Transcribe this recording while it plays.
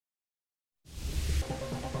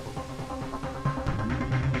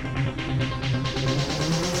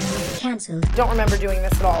Cancelled. Don't remember doing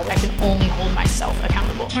this at all. I can only hold myself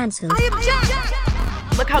accountable. Cancelled. I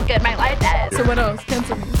object! Look how good my life is. So what else?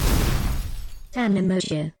 Cancel me. Fan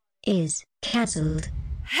emoji is cancelled.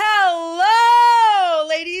 Hello,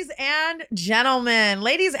 ladies and gentlemen,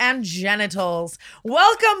 ladies and genitals.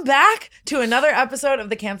 Welcome back to another episode of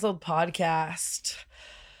the Cancelled Podcast.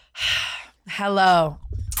 Hello.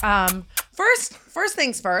 First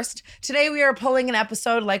things first. Today we are pulling an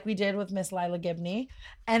episode like we did with Miss Lila Gibney,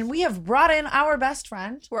 and we have brought in our best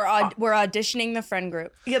friend. We're auditioning the friend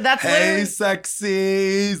group. Yeah, that's Hey,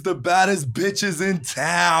 sexies, the baddest bitches in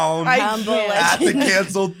town Humble at the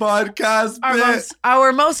Cancelled Podcast.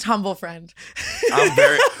 our most humble friend.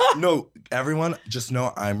 No, everyone, just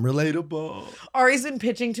know I'm relatable. Ari's been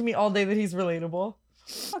pitching to me all day that he's relatable.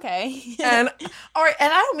 Okay. And all right,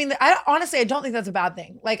 and I don't mean that. Honestly, I don't think that's a bad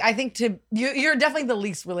thing. Like, I think you're definitely the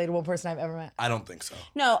least relatable person I've ever met. I don't think so.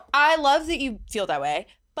 No, I love that you feel that way,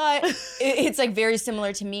 but it's like very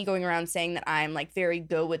similar to me going around saying that I'm like very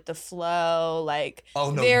go with the flow. Like,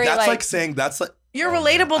 Oh, no, very, that's like saying that's like. You're oh,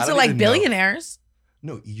 relatable man, I to don't like even know. billionaires.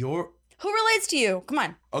 No, you're. who relates to you? Come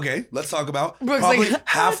on. Okay, let's talk about Brooke's probably like,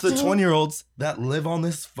 half the 20-year-olds that live on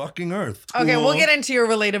this fucking earth. Okay, Cool. we'll get into your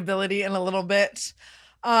relatability in a little bit.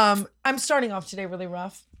 I'm starting off today really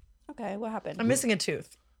rough. Okay, what happened? I'm missing a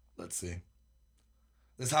tooth. Let's see.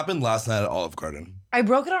 This happened last night at Olive Garden. I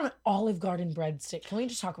broke it on an Olive Garden breadstick. Can we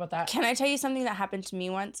just talk about that? Can I tell you something that happened to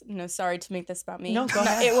me once? No, sorry to make this about me. No, go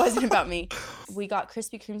ahead. It wasn't about me. We got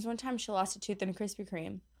Krispy Kremes one time. She lost a tooth in a Krispy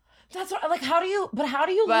Kreme. That's what, like, how do you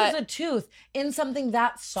lose a tooth in something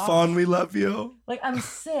that soft? Fawn, we love you. Like, I'm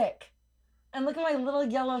sick. And look at my little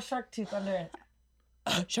yellow shark tooth under it.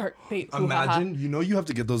 Shark bait. Imagine, you have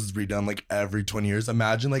to get those redone like every 20 years.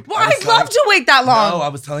 Imagine like. Well, I'd love to wait that long. No, I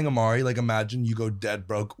was telling Amari, like, imagine you go dead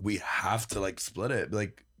broke. We have to like split it.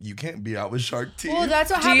 Like, you can't be out with shark teeth. Well, that's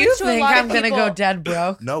what Do happens you to a think lot I'm of gonna people. go dead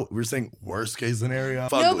broke? No, we're saying worst case scenario. No,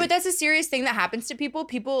 Fugly. but that's a serious thing that happens to people.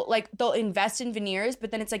 People like they'll invest in veneers, but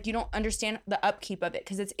then it's like you don't understand the upkeep of it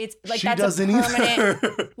because it's like she that's doesn't a permanent.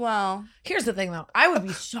 either. Well, Here's the thing, though. I would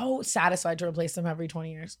be so satisfied to replace them every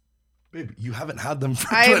 20 years. Babe, you haven't had them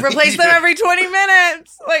for I 20 replace them years. every 20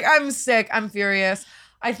 minutes. Like, I'm sick. I'm furious.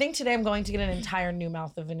 I think today I'm going to get an entire new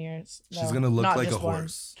mouth of veneers. She's though, gonna look not like a just one.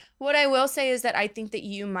 horse. what I will say is that I think that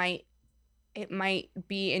it might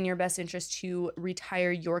be in your best interest to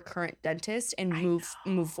retire your current dentist and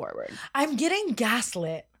move forward. I'm getting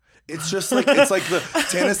gaslit. It's just like the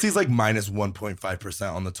Tennessee's like minus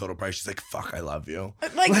 1.5% on the total price. She's like, fuck, I love you.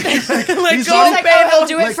 Like he's go, already- Like, babe. oh, he'll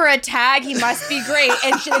do it like- for a tag. He must be great.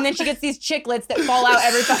 And then she gets these chiclets that fall out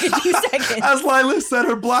every fucking 2 seconds. As Lila said,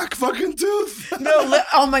 her black fucking tooth.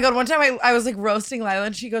 Oh my God. One time I was like roasting Lila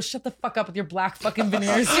and she goes, shut the fuck up with your black fucking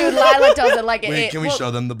veneers. Dude, Lila tells it like Wait, it. can we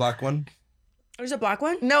show them the black one? There's a black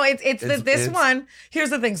one? No, it's this It's- one. Here's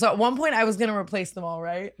the thing. So at one point I was going to replace them all,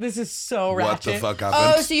 right? This is so ratchet. What the fuck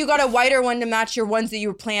happened? Oh, so you got a whiter one to match your ones that you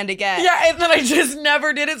were planned to get. Yeah, and then I just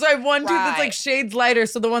never did it. So I have one tooth that's like Right. shades lighter.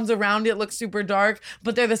 So the ones around it look super dark,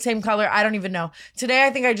 but they're the same color. I don't even know. Today, I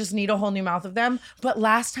think I just need a whole new mouth of them. But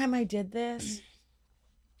last time I did this,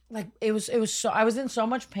 like it was so, I was in so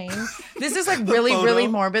much pain. This is like really, photo. really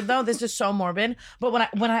morbid though. This is so morbid. But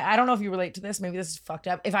when I don't know if you relate to this, maybe this is fucked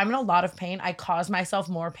up. If I'm in a lot of pain, I cause myself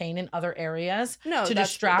more pain in other areas No, to that's,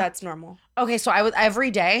 distract. that's normal. Okay, so I was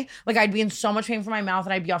every day, like I'd be in so much pain for my mouth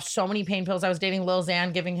and I'd be off so many pain pills. I was dating Lil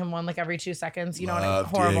Xan, giving him one like every 2 seconds. You know what I mean? Love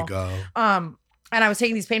Horrible. Diego. And I was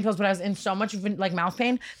taking these pain pills, but I was in so much like mouth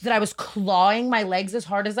pain that I was clawing my legs as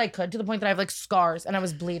hard as I could to the point that I have like scars and I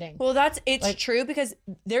was bleeding. Well, it's Like- true because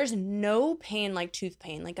there's no pain like tooth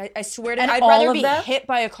pain. Like I swear to And I'd all rather of be that? hit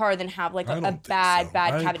by a car than have like I a don't think bad so.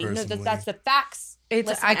 bad I cavity. No, personally- that's the facts.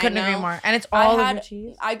 Listen, I couldn't agree know. more. And it's all I over had,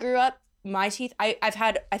 cheese. I grew up, my teeth, I've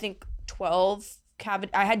had, I think 12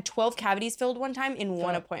 I had 12 cavities filled one time in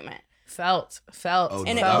one appointment. Felt. Oh, And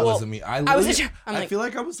no, it- that well, wasn't me. I was literally- I'm I like- feel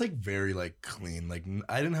like I was like very like clean. Like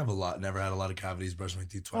I didn't have never had a lot of cavities. Brushed my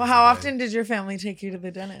teeth twice. Well, how often did your family take you to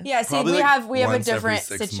the dentist? Yeah, see, Probably, we like, have a once every different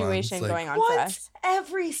 6 situation months, like- going on for us. Once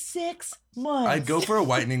every 6 months. I'd go for a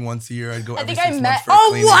whitening once a year. I'd go. I every think I 6 met- months for a Oh,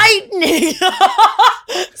 cleaning. whitening!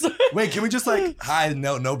 Sorry. Wait, can we just like hi?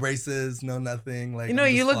 No braces, no nothing. Like You know,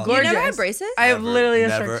 I'm you just look flawless. You never gorgeous. had braces? I have literally a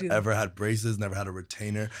never shark tooth. ever had braces. Never had a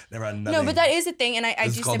retainer. Never had nothing. No, but that is a thing, and I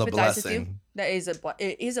This do is called a sympathize with you. blessing. That is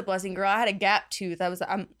it is a blessing, girl. I had a gap tooth. I looked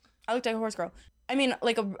like a horse girl. I mean,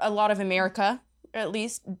 like a lot of America, at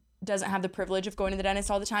least, doesn't have the privilege of going to the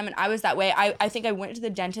dentist all the time, and I was that way. I think I went to the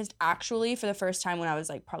dentist actually for the first time when I was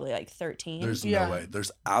like probably like 13. There's Yeah. no way.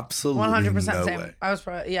 There's absolutely 100% no same. way. I was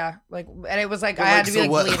probably, yeah. Like, and it was like, But, I had to be so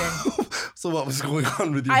like what- bleeding. So what was going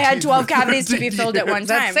on with your I had teeth 12 for cavities to be 13 filled at years? one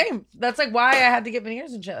time. That's same. That's like why I had to get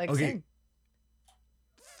veneers and shit. Like Okay. same.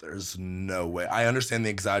 There's no way. I understand the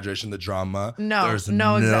exaggeration, the drama. No, There's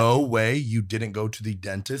no, no way you didn't go to the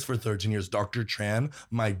dentist for 13 years. Dr. Tran,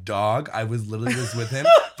 my dog, I was literally was with him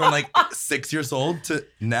from like 6 years old to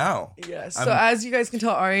now. Yes. I'm- So as you guys can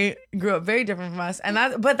tell, Ari grew up very different from us,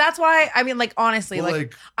 and but that's why I mean, like honestly, Well,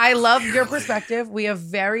 like I love your perspective. We have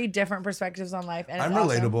very different perspectives on life, and it's I'm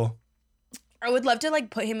awesome. relatable. I would love to like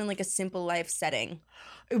put him in like a simple life setting.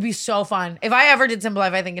 It would be so fun if I ever did Simple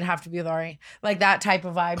Life. I think it'd have to be with Ari, like that type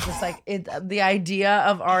of vibe. Just like it, the idea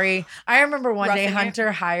of Ari. I remember one day Roughing it.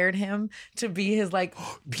 Hunter hired him to be his like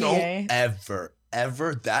PA. Don't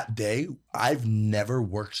ever that day. I've never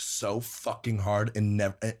worked so fucking hard and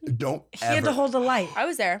never don't He ever had to hold the light. I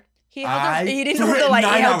was there. He I- didn't for hold the light.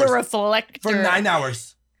 He 9 held the hours. reflector. for 9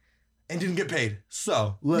 hours and didn't get paid.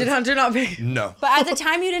 So Did Hunter not pay? no, But at the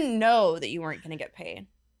time, you didn't know that you weren't going to get paid.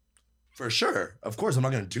 for sure. Of course, I'm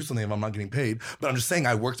not going to do something if I'm not getting paid. But I'm just saying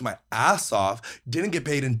I worked my ass off, didn't get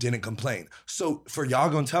paid, and didn't complain. So for y'all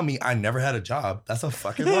gonna tell me I never had a job, that's a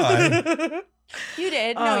fucking lie. You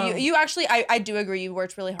did. No, you actually, I do agree. You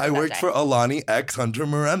worked really hard. I that worked day. for Alani X Hunter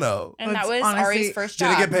Moreno. And that That's was honestly- Ari's first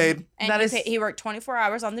job. Didn't get paid. And That he, is- he worked 24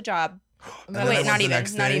 hours on the job. And then I Wait, went not the even.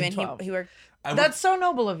 next Not day. even. 12. He worked. That's so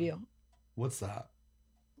noble of you. What's that?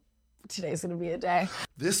 Today's gonna be a day.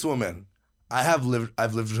 This woman, I've lived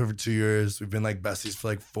with her for 2 years. We've been like besties for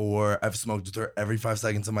like 4. I've smoked with her every 5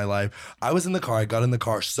 seconds of my life. I was in the car. I got in the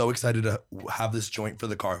car, so excited to have this joint for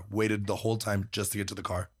the car. Waited the whole time just to get to the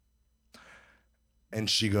car. And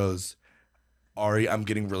she goes, Ari, I'm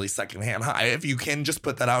getting really secondhand high. If you can just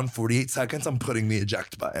put that out in 48 seconds, I'm putting the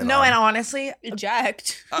eject button No, on. and honestly,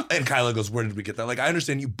 Eject. And Kyla goes, where did we get that? Like, I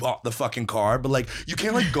understand you bought the fucking car, but like, you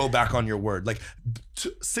can't like go back on your word. Like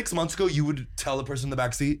 6 months ago, you would tell the person in the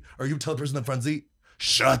back seat or you would tell the person in the front seat,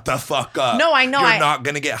 shut the fuck up. No, I know, You're I- not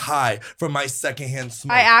going to get high from my secondhand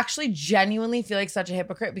smoke. I actually genuinely feel like such a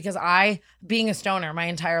hypocrite because I, being a stoner my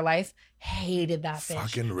entire life, hated that bitch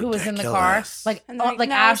Fucking who was in the car. ridiculous. Like, And they're like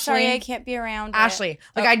no, Ashley. sorry, I can't be around. it." Ashley.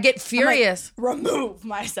 Like I'd get furious. Remove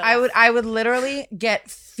myself. I would literally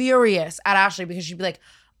get furious at Ashley because she'd be like,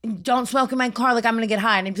 don't smoke in my car, like I'm gonna get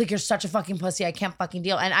high. And I'd be like, you're such a fucking pussy, I can't fucking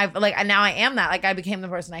deal. And I've like, and now I am that. Like I became the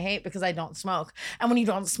person I hate because I don't smoke. And when you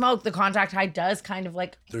don't smoke, the contact high does kind of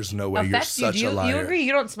like There's no way you're affect you. such Do a you, liar. you agree?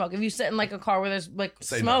 You don't smoke. If you sit in like a car where there's like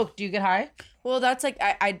Say no. smoke, do you get high? Well, that's like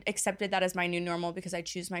I accepted that as my new normal because I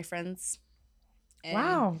choose my friends. And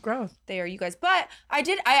Wow, growth. they are you guys. But I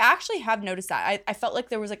actually have noticed that. I felt like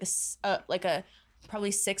there was like a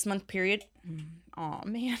probably 6 month period. Oh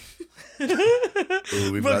man,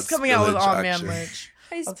 Ooh, we've Brooke's got coming out with spillage all man action. merch.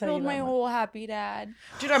 I tell you spilled my that much. whole Happy Dad.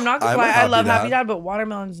 Dude, I'm not gonna I'm a lie. I Happy love Happy Dad. Dad, but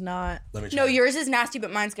watermelon's not. Let me try. No, yours is nasty,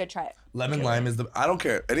 but mine's good. Try it. Lemon lime is the. I don't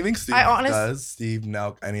care. Anything Steve does, Steve,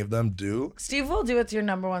 Nelk, any of them do. Steve will do it's your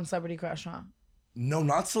number one celebrity crush, huh? No,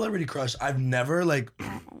 not celebrity crush. I've never like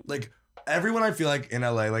everyone I feel like in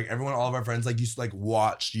LA, like everyone, all of our friends like used to like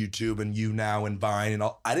watch YouTube and You Now and Vine and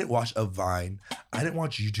all. I didn't watch a Vine. I didn't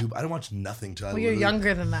watch YouTube. I didn't watch nothing till I Well, you're literally-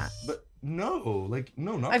 younger than that. But no,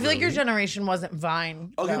 not I feel like your really. generation wasn't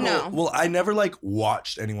Vine. Okay, though. No. well, I never like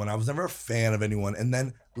watched anyone. I was never a fan of anyone. And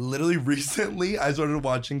then literally recently I started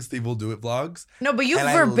watching Steve Will Do It vlogs. No, but you And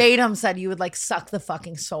I- verbatim said you would like suck the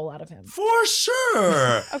fucking soul out of him. For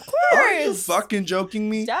sure. Of Are you course. fucking joking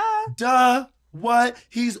me? Duh. What?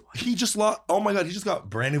 He just lost. Oh my God. He just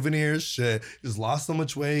got brand new veneers. Shit. He just lost so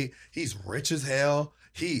much weight. He's rich as hell.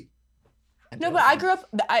 No, but I grew up.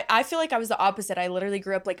 I feel like I was the opposite. I literally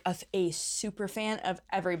grew up like a super fan of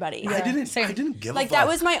everybody. I didn't same. give Like a fuck. that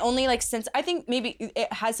was my only like sense. I think maybe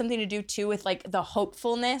it has something to do too with like the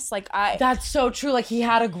hopefulness. Like That's so true. Like he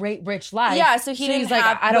had a great rich life. yeah, so he didn't he's like,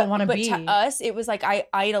 have. I don't want to but be. to us, it was like I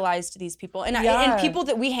idolized these people, and Yeah. and people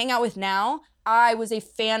that we hang out with now, I was a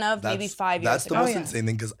fan of maybe 5 years That's the ago. most yeah. insane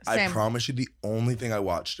thing because I Same. promise you, the only thing I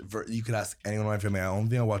watched, you could ask anyone in my family, the only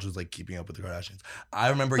thing I watched was like Keeping Up with the Kardashians. I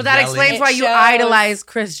remember But that yelling, explains why It you shows. idolize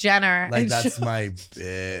Kris Jenner. like, And that's she- my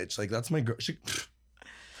bitch. Like, that's my girl.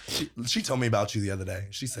 She told me about you the other day.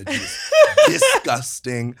 She said you was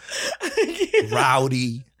disgusting,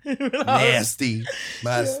 rowdy, nasty,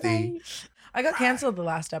 musty. I got canceled the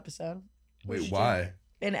last episode. Wait, why?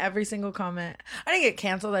 In every single comment. I didn't get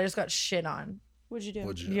canceled. I just got shit on. What'd you do?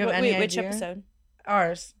 What'd you You do? have Wait, any which idea? episode?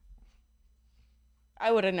 Ours.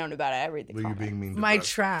 I would have known about it. I read the Were you comments. being mean? to My Brooke?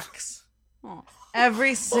 tracks. Aw.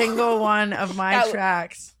 Every single one of my That-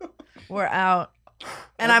 tracks were out.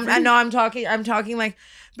 And I'm talking like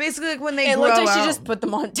basically like when they It grow looked like out. she just put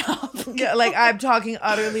them on top. Yeah, like I'm talking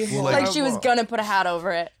utterly Well, like- like she was horrible. gonna put a hat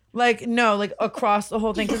over it. Like, no, like across the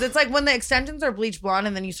whole thing. Because it's like when the extensions are bleach blonde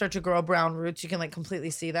and then you start to grow brown roots, you can like completely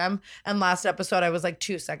see them. And last episode, I was like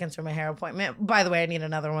 2 seconds from a hair appointment. By the way, I need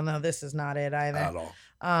another one though. This is not it either. At all.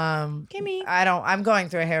 Kimmy. I'm going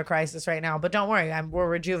through a hair crisis right now, but don't worry, we're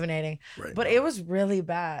rejuvenating. Right. But it was really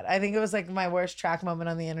bad. I think it was like my worst track moment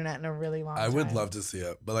on the internet in a really long time. I would love to see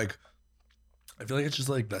it, but like, I feel like it's just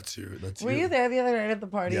like that's you. Were you there the other night at the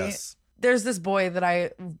party? Yes. There's this boy that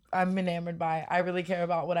I'm enamored by. I really care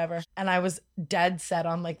about whatever. And I was dead set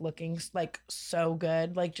on like looking like so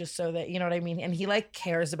good, like just so that, you know what I mean? And he like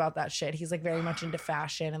cares about that shit. He's like very much into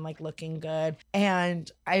fashion and like looking good.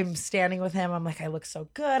 And I'm standing with him. I'm like, I look so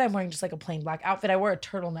good. I'm wearing just like a plain black outfit. I wore a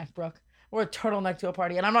turtleneck, Brooke. I wore a turtleneck to a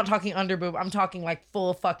party. And I'm not talking under boob. I'm talking like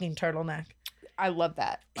full fucking turtleneck. I love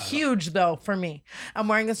that. Huge though for me. I'm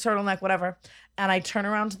wearing this turtleneck, whatever. And I turn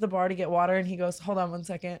around to the bar to get water and he goes, hold on 1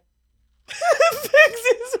 second.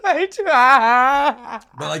 Fixes my track.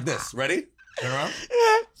 But like this. Ready? Turn around.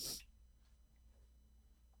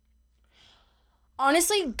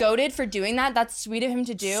 Honestly, goated for doing that. That's sweet of him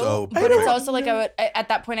to do. So but perfect. it's also like at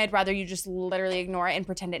that point, I'd rather you just literally ignore it and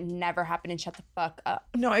pretend it never happened and shut the fuck up.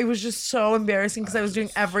 No, it was just so embarrassing because I was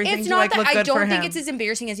doing everything It's to not like that look I good for don't think him. it's as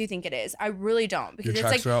embarrassing as you think it is. I really don't because Your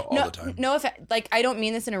it's tracks like are out all no, the time. no offense. Like I don't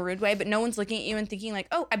mean this in a rude way, but no one's looking at you and thinking like,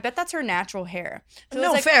 oh, I bet that's her natural hair. So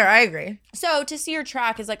No, it's like, fair. I agree. So to see your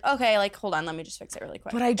track is like, okay, like hold on, let me just fix it really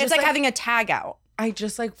quick. But I just, it's like like- having a tag out. I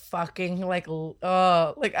just like fucking like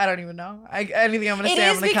I don't even know. Anything I'm gonna say,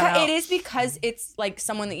 I'm gonna cut out. It is because it's like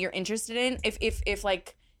someone that you're interested in. If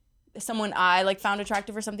like someone I like found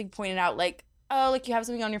attractive or something pointed out like, oh, like you have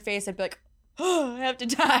something on your face, I'd be like, oh, I have to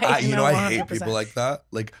die. You No, know, I hate 100%. people like that.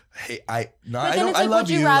 Like, hey, But I then don't. it's I like, love would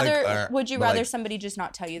you you. rather like, would you but, rather like, somebody just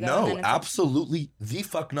not tell you that? And No, then it's like, absolutely the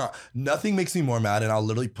fuck not. Nothing makes me more mad, and I'll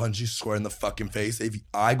literally punch you square in the fucking face if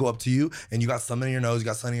I go up to you and you got something in your nose, you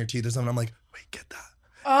got something in your teeth or something. I'm like, wait, get that.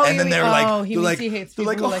 Oh, And you then mean- they're like, oh, he they're means like, he hates they're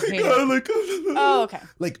people like, who oh like my hate God, it. like, oh, okay.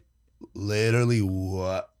 like, literally,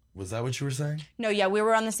 what was that? What you were saying? No, yeah, we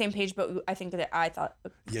were on the same page, but I think that I thought.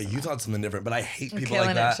 Yeah, you thought something different, but I hate I'm people killing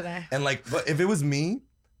like it that. today. And like, but if it was me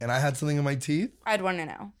and I had something in my teeth, I'd want to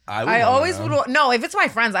know. I would. I wanna always know. would. No, if it's my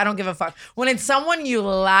friends, I don't give a fuck. When it's someone you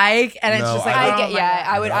like and it's No, just like, I oh I get, my yeah,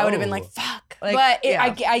 God. I would have been No. like, fuck. Like, but yeah.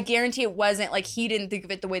 I guarantee it wasn't like he didn't think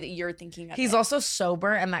of it the way that you're thinking of He's it. also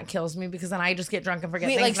sober, and that kills me because then I just get drunk and forget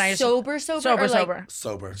Wait, things. like and I just, sober, or like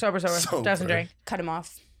sober. Doesn't drink. cut him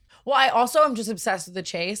off. Well, I also am just obsessed with the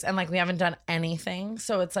chase, and like we haven't done anything,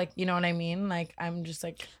 so it's like, you know what I mean? Like I'm just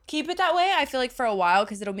like, Keep it that way, I feel like, for a while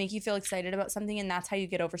because it'll make you feel excited about something and that's how you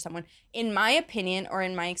get over someone. In my opinion or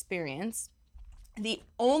in my experience, the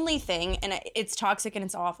only thing, and it's toxic and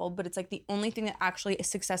it's awful, but it's like the only thing that actually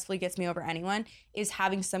successfully gets me over anyone is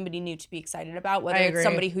having somebody new to be excited about, whether I it's agree.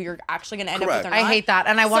 somebody who you're actually going to end up Correct. with or not. I hate that,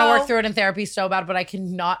 and I want to So- work through it in therapy so bad, but I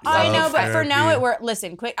cannot. I Love know, but for now therapy. it works.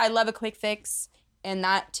 Listen, quick. I love a quick fix, and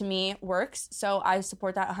that to me works. So I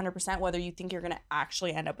support that 100%. Whether you think you're gonna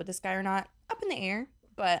actually end up with this guy or not, up in the air,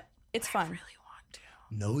 but it's fun. really want to.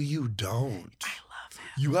 No, you don't. I love him.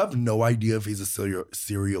 You have no idea if he's a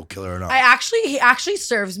serial killer or not. He actually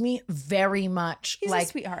serves me very much He's like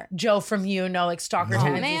a sweetentheart. Joe from like stalker No.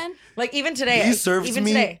 tendencies. Man. Like even today, he serves even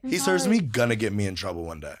me. today, He serves me gonna get me in trouble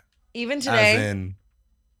one day. even As today, in,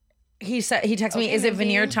 he texted me, Okay, "Is it maybe.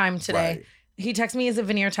 veneer time today?" right. He texted me, "Is it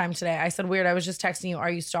veneer time today?" I said, "Weird. I was just texting you. Are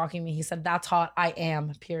you stalking me?" He said, "That's hot. I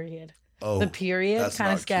am." Period. Oh, The period that's kind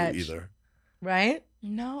not of sketch, cute either. right?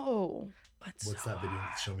 No. But What's that video?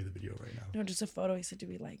 Show me the video right now. No, just a photo. He said, "Do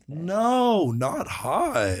we like this?" No, not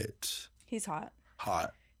hot. He's hot.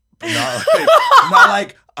 Hot. But not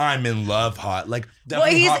like I'm in love hot. Like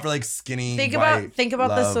definitely he's- hot for like skinny. Think white, about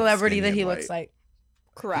the love, celebrity skinny that he and looks white. like.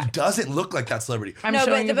 He Correct. doesn't look like that celebrity. I'm no,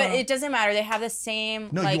 showing you but photo. it doesn't matter. They have the same.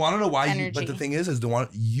 No, like, you want to know why? But the energy. thing is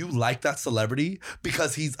you like that celebrity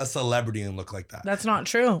because he's a celebrity and look like that. That's not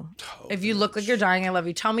true. Oh, If you look like you're dying, I love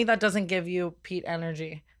you. Tell me that doesn't give you Pete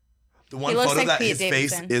energy. The one He looks photo like that Pete his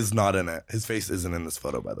Davidson. face is not in it. His face isn't in this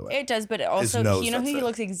photo, by the way. It does, but it also, nose, you know who that's he it.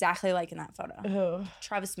 looks exactly like in that photo? Ugh.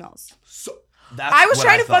 Travis Mills. So that's I was what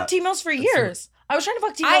trying to fuck thought. T-Mills for years. I was trying to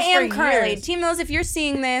fuck T-Mills I for am currently years. Team Mills. If you're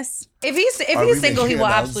seeing this, If Are he's we single, he making will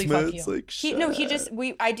absolutely fuck you. announcements?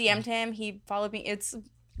 Like, I DM'd him. He followed me. It's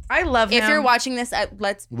I love him. if you're watching this,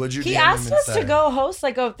 let's. Would you? he DM him asked and us say? to go host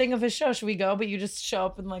like a thing of his show. Should we go? But you just show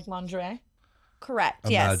up in like lingerie. Correct.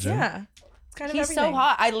 Yes. Imagine. Yeah, it's kind of He's so everything.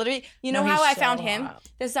 hot. I literally, you know No, how he's I so found him? hot.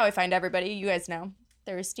 This is how I find everybody. You guys know.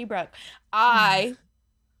 Thirsty Brooke. I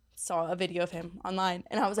saw a video of him online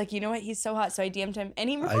and I was like, you know what? He's so hot. So I DM'd him and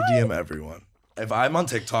he I replied. DM everyone. If I'm on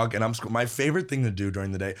TikTok and I'm my favorite thing to do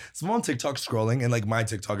during the day is I'm on TikTok scrolling and like my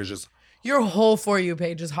TikTok is just Your whole For You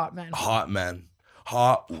page is hot men. Hot men.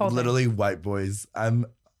 Hot, Whole thing. literally white boys.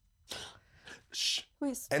 Shh.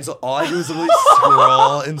 Please. And so all I do is literally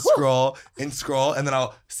scroll and scroll and scroll, and then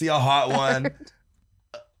I'll see a hot one.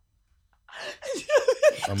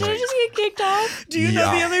 I'm Did I like, just get kicked off? Do you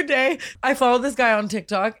know the Yeah. other day I followed this guy on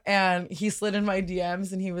TikTok and he slid in my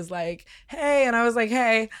DMs and he was like, hey, and I was like,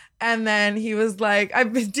 hey, and then he was like,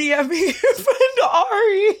 I've been DMing your friend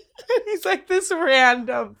Ari. And he's like this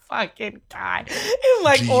random fucking guy in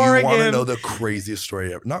like do you Oregon. want to know the craziest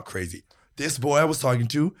story ever? Not crazy. This boy I was talking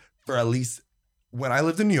to for at least, when I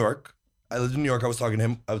lived in New York, I was talking to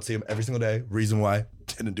him. I would see him every single day. Reason why,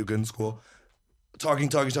 didn't do good in school. Talking,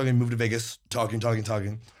 moved to Vegas, talking.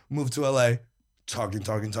 Moved to LA,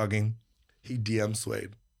 talking. He DM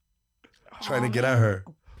Suede, trying to get at her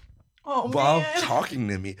Oh while man. talking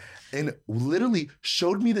to me. And literally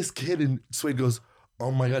showed me this kid, and Suede goes,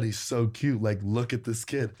 oh my God, he's so cute. Like, look at this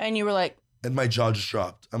kid. And you were like, And my jaw just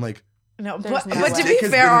dropped. I'm like, No, There's but, no but way. to dick be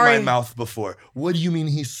has fair, been in Ari, my mouth before. What do you mean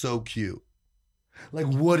he's so cute? Like,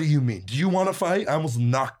 what do you mean? Do you want to fight? I almost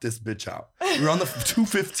knocked this bitch out. We were on the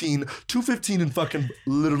 215 and fucking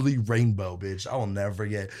literally rainbow, bitch. I will never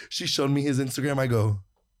forget. She showed me his Instagram. I go,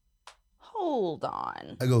 hold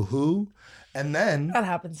on. who? And then, that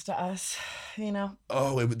happens to us, you know.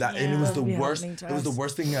 oh, and it was the Yeah, worst. happening to It was the us.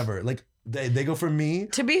 worst thing ever. Like, they go for me.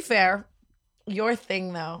 To be fair, your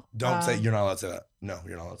thing though. Don't say, you're not allowed to say that. No,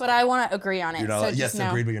 you're not allowed to But say I want to agree on that. it. You're not So allowed, yes, just know.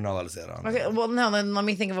 agreed, but you're not allowed to say that. Okay, well, no, then let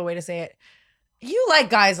me think of a way to say it. You like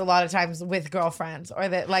guys a lot of times with girlfriends, or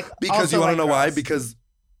that like Because also you want like to know why? girls. Because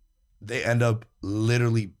they end up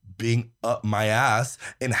literally being up my ass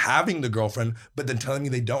and having the girlfriend, but then telling me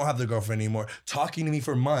they don't have the girlfriend anymore, talking to me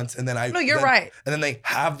for months, and then No, you're right. And then they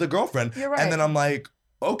have the girlfriend. You're right. And then I'm like,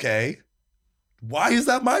 okay, why is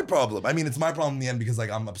that my problem? I mean, it's my problem in the end because like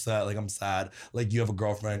I'm upset, like I'm sad, like you have a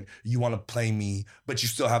girlfriend, you want to play me, but you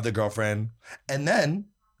still have the girlfriend. And then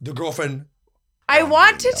the girlfriend. I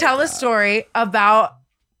want to know tell a that. story about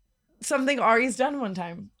something Ari's done one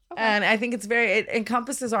time. And I think it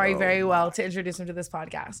encompasses Ari very well to introduce him to this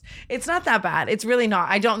podcast. It's not that bad. It's really not.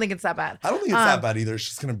 I don't think it's that bad. I don't think it's that bad either. It's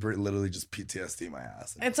just gonna literally just PTSD my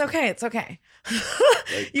ass. It's okay. It's okay.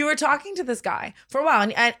 You were talking to this guy for a while,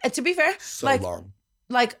 and to be fair, So like long.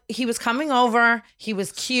 like he was coming over, he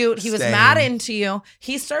was cute, he was Staying. mad into you.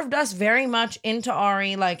 He served us very much into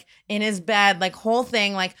Ari, like in his bed, like whole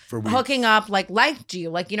thing, like For weeks. hooking up, like liked you,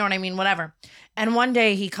 like you know what I mean, whatever. And one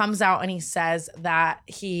day he comes out and he says that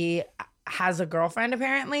he has a girlfriend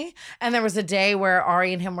apparently, and there was a day where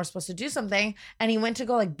Ari and him were supposed to do something, and he went to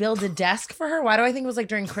go like build a desk for her. Why do I think it was like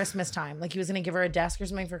during Christmas time? Like he was gonna give her a desk or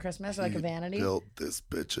something for Christmas, or like a vanity. Built this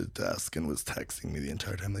bitch a desk and was texting me the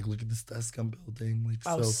entire time. Like, look at this desk I'm building. Like,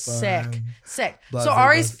 Oh, so sick, fun. sick. Blah, So blah,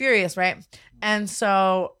 Ari's blah. furious, right? And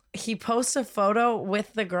so he posts a photo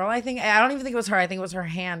with the girl. I don't even think it was her. I think it was her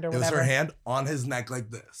hand or It was whatever. her hand on his neck like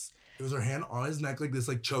this. It was her hand on his neck like this,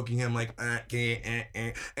 like choking him, like, And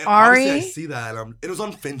Ari? obviously I see that. It was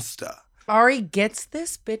on Finsta. Ari gets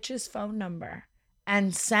this bitch's phone number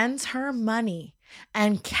and sends her money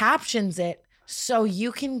and captions it so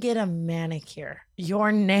you can get a manicure.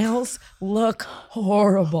 Your nails look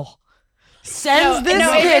horrible. Sends this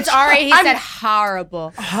no, bitch. it's Ari. He I'm said horrible.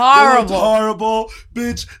 They looked horrible. horrible,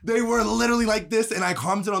 bitch. They were literally like this. And I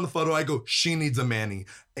commented on the photo. I go, she needs a mani.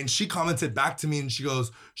 And she commented back to me and she goes,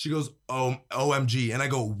 oh, OMG. And I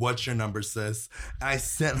go, what's your number, sis? And I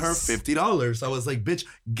sent her $50. I was like, bitch,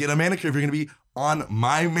 get a manicure if you're gonna be on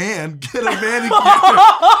my man. Get a manicure.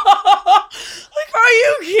 Like, are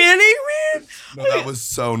you kidding me? No, that was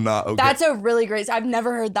so not okay. That's a really great. I've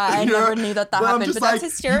never heard that. I Yeah. never knew that Well, I'm happened. just But that's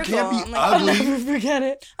like, hysterical. you can't be I'm like, ugly. I'll never forget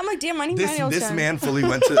it. I'm like, damn, I need my nails This done. man fully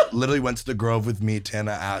literally went to the Grove with me,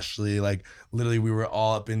 Tana, Ashley. Like literally, we were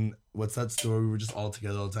all up in what's that store? We were just all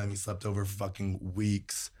together all the time. He slept over for fucking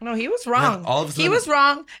weeks. No, he was wrong. all of a He sudden- was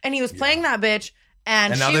wrong, and he was playing that bitch.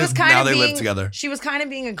 And now she they- was kind now of they being live together. She was kind of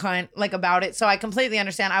being a cunt, like about it. So I completely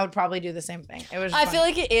understand. I would probably do the same thing. It was. I fun. feel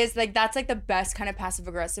like it is like that's like the best kind of passive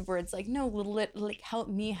aggressive where it's like, no, like help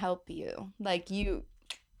me help you. Like you.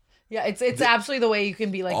 yeah, it's absolutely the way you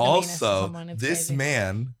can be like the meanest to Also, someone. It's this crazy.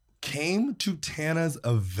 man came to Tana's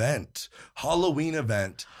event, Halloween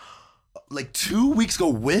event, like 2 weeks ago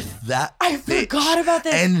with that I bitch. forgot about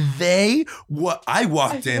this. And I walked I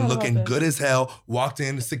in forgot looking about this. good as hell, walked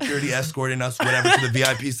in, security escorting us, whatever, to the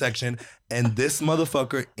VIP section. And this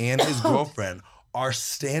motherfucker and his girlfriend are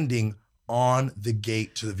standing on the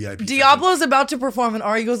gate to the VIP section. Diablo's about to perform, and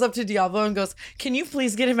Ari goes up to Diablo and goes, "Can you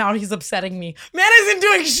please get him out? He's upsetting me." Man isn't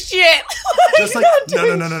doing shit. Just like, Not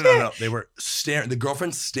doing no. shit. They were staring. The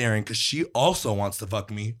girlfriend's staring because she also wants to fuck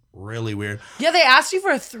me. Really weird. Yeah, they asked you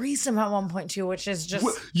for a threesome at one point too, which is just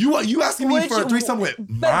You asking me for a threesome with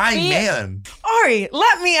my man? Ari.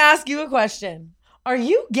 Let me ask you a question. Are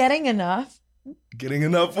you getting enough? Getting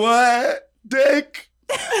enough what? Dick?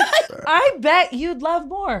 I bet you'd love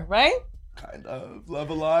more, right? Kind of. Love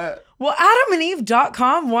a lot. Well,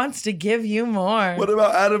 AdamandEve.com wants to give you more. What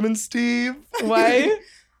about Adam and Steve? Why?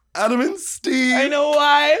 Adam and Steve. I know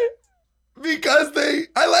why. Because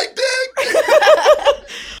I like dick.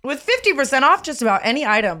 With 50% off just about any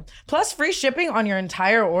item, plus free shipping on your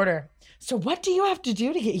entire order. So what do you have to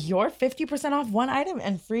do to get your 50% off one item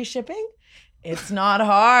and free shipping? It's not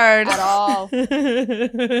hard. At all.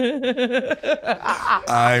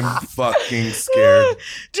 I'm fucking scared.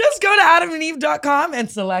 Just go to AdamandEve.com and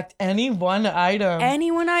select any one item.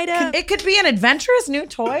 Any one item. It could be an adventurous new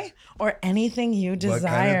toy or anything you desire. What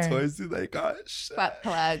kind of toys do they got? Butt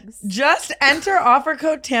plugs. Just enter offer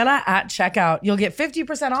code TANA at checkout. You'll get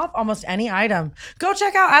 50% off almost any item. Go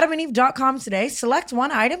check out AdamandEve.com today. Select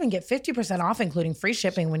one item and get 50% off, including free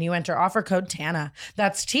shipping when you enter offer code TANA.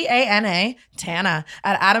 That's TANA, TANA,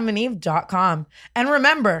 at AdamandEve.com. And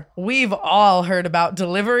remember, we've all heard about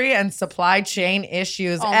delivery and supply chain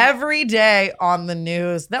issues every day on the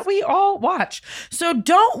news that we all watch. So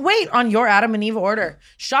don't wait on your Adam and Eve order.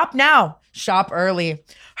 Shop now. Shop early.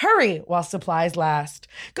 Hurry while supplies last.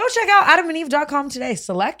 Go check out AdamandEve.com today.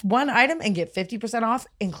 Select one item and get 50% off,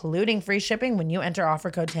 including free shipping when you enter offer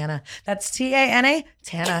code TANA. That's TANA,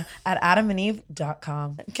 TANA, at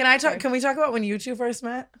AdamandEve.com. Can we talk about when you two first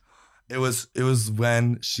met? It was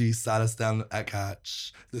when she sat us down at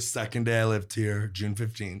Catch the second day I lived here, June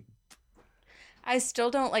 15th. I still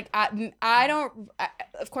don't like. I don't.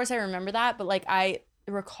 Of course, I remember that, but like I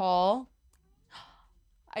recall.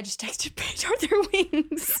 I just texted Paige, "Are there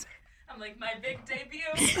wings?" I'm like, my big debut.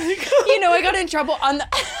 I got in trouble on the.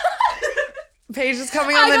 Paige is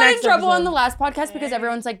coming on the I got next in trouble episode. on the last podcast because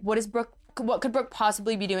everyone's like, "What could Brooke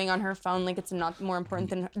possibly be doing on her phone? Like, it's not more important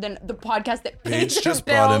than the podcast that Paige Paige just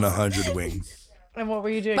brought in built." 100 wings. And what were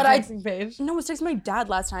you doing? But I- Texting Paige? No, I was texting my dad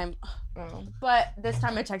last time. Oh. But this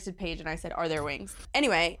time I texted Paige and I said, "Are there wings?"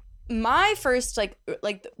 Anyway, my first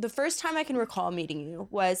the first time I can recall meeting you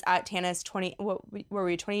was at Tana's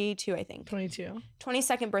 22, I think. 22.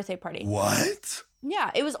 22nd birthday party. What?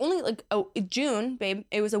 Yeah, it was only like June, babe.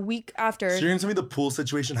 It was a week after. So you're gonna tell me the pool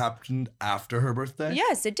situation happened after her birthday?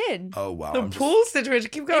 Yes, it did. Oh wow. The pool situation.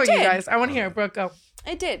 Keep going, you did. guys. I want to hear it. Brooke, go.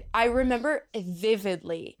 It did. I remember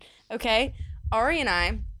vividly. Okay, Ari and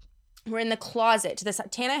I were in the closet.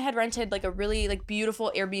 Tana had rented like a really like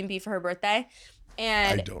beautiful Airbnb for her birthday.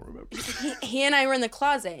 And I don't remember. he and I were in the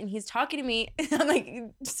closet and he's talking to me. I'm like,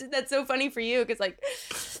 "That's so funny for you," because like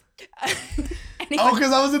Oh,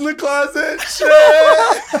 because I was in the closet.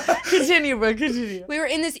 Shit. Continue, Brooke. Continue. we were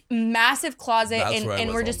in this massive closet That's where I and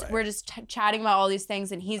was we're all just night. we're just chatting about all these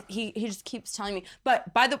things and he just keeps telling me. But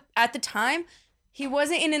at the time, he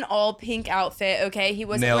wasn't in an all pink outfit, okay? He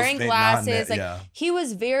wasn't Nails wearing paint, not glasses. Like yeah. he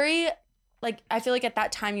was very like, I feel like at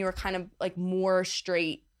that time you were kind of like more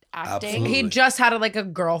straight acting. Absolutely. He just had a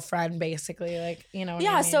girlfriend, basically. Like, you know what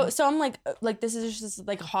Yeah, I mean? so I'm like this is just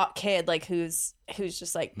like a hot kid like who's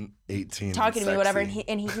just like 18. talking to me, whatever, and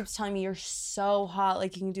sexy. he keeps telling me, "You're so hot,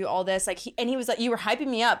 like you can do all this." Like he was like, you were hyping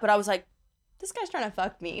me up, but I was like, this guy's trying to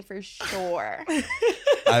fuck me for sure.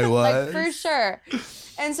 I was. Like for sure.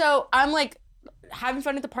 And so I'm like having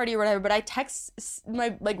fun at the party or whatever, but I text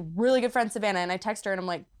my like really good friend Savannah and I text her and I'm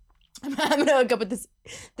like, I'm gonna hook up with this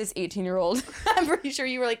 18-year-old. I'm pretty sure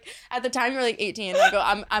you were like at the time you were like 18. I go,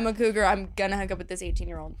 I'm a cougar. I'm gonna hook up with this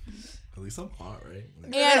 18-year-old. At least I'm hot, right?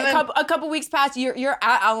 Like, And a couple weeks passed. You're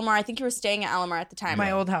at Alamar. I think you were staying at Alamar at the time.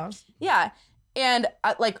 My old house. Yeah, and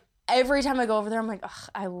like every time I go over there, I'm like, ugh,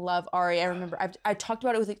 I love Ari. I remember I talked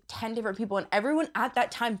about it with like 10 different people, and everyone at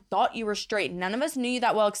that time thought you were straight. None of us knew you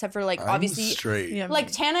that well, except for like I'm obviously straight. Yeah.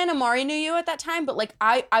 like Tana and Amari knew you at that time, but like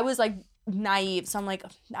I was like naive, so I'm like,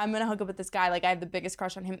 I'm gonna hook up with this guy. Like I have the biggest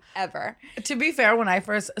crush on him ever. To be fair,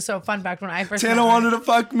 fun fact, when I first Tana met her- wanted to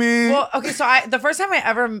fuck me. Well, okay, so the first time I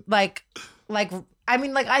ever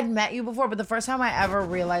I'd met you before, but the first time I ever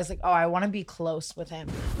realized like, oh, I want to be close with him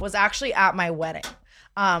was actually at my wedding.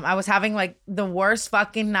 I was having like the worst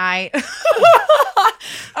fucking night.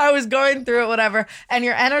 I was going through it, whatever, and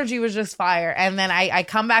your energy was just fire. And then I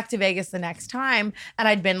come back to Vegas the next time, and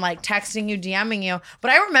I'd been like texting you, DMing you.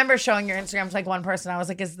 But I remember showing your Instagram to like one person. I was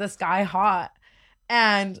like, "Is this guy hot?"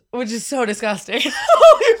 and which is so disgusting.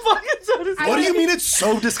 Oh, fucking so disgusting. What do you mean it's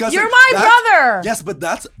so disgusting? You're my brother. Yes, but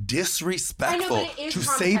that's disrespectful. I know, but it is to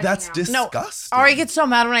say traumatizing that's now. disgusting. Ari gets so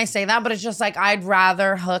mad when I say that, but it's just like I'd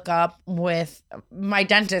rather hook up with my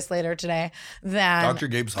dentist later today than Dr.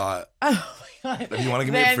 Gabe's hot. Oh my god! If you want to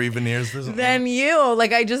give me a free veneers for something. Then you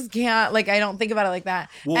like I just can't like I don't think about it like that.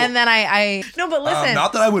 Well, and then I no, but listen.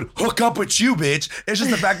 Not that I would hook up with you, bitch. It's just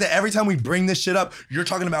the fact that every time we bring this shit up, you're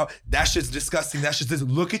talking about that shit's disgusting. That shit's this.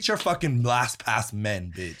 Look at your fucking last past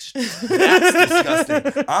men, bitch. That's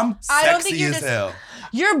disgusting. I'm I don't think sexy you're as just- hell.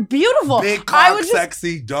 You're beautiful. Big I cock, would just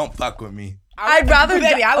sexy. Don't fuck with me. I'd rather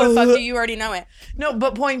Baby, I would fuck you. You already know it. No,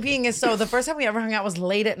 but point being is so the first time we ever hung out was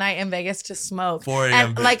late at night in Vegas to smoke. 4 a.m.,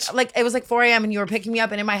 And bitch. like it was like 4 a.m. and you were picking me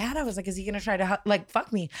up and in my head I was like, is he gonna try to like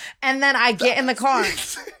fuck me? And then I get in the car.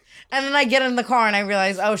 And then I get in the car and I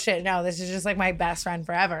realize, oh shit, no, this is just like my best friend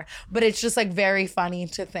forever. But it's just like very funny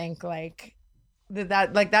to think like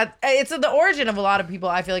that it's the origin of a lot of people.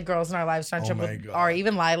 I feel like girls in our lives friendship my with God. Ari,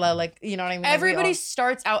 even Lila, like you know what I mean. Like, we Everybody all-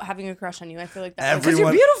 starts out having a crush on you. I feel like that. because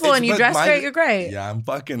you're beautiful and you dress great. You're great. Yeah, I'm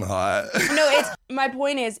fucking hot. No, it's my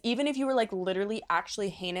point is even if you were like literally actually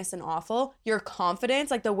heinous and awful, your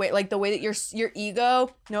confidence, like the way that your ego,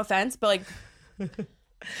 no offense, but like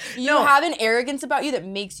you No. have an arrogance about you that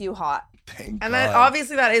makes you hot. Thank And God. then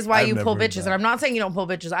obviously that is why I've you pull never heard bitches. that. And I'm not saying you don't pull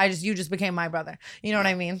bitches. You just became my brother. You know what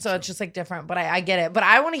I mean? So it's just like different. But I get it. But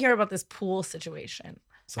I want to hear about this pool situation.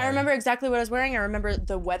 Sorry. I remember exactly what I was wearing. I remember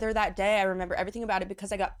the weather that day. I remember everything about it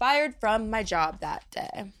because I got fired from my job that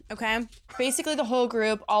day. Okay? Basically the whole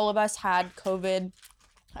group, all of us had COVID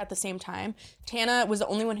at the same time. Tana was the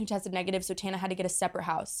only one who tested negative, so Tana had to get a separate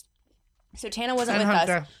house. So Tana wasn't And with us.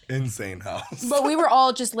 Hunter. Insane house. But we were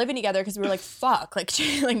all just living together because we were like, fuck.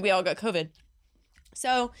 Like we all got COVID.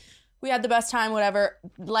 So we had the best time, whatever.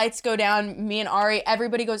 Lights go down. Me and Ari,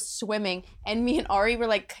 everybody goes swimming. And me and Ari were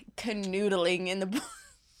like canoodling in the pool.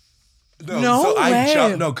 No so I way.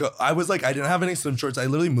 jumped. No, I was like, I didn't have any swim shorts. I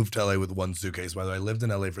literally moved to LA with one suitcase. By the way, I lived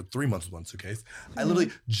in LA for 3 months with one suitcase. I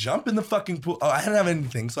literally jump in the fucking pool. Oh, I didn't have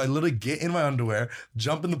anything, so I literally get in my underwear,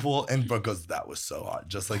 jump in the pool, and Brooke goes, "That was so hot,"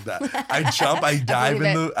 just like that. I jump, I dive in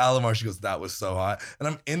believe the Alamar. She goes, "That was so hot," and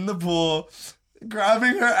I'm in the pool,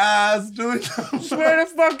 grabbing her ass, doing. Swear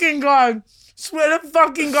to fucking God. Swear to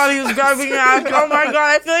fucking God, he was grabbing your ass. Oh my God,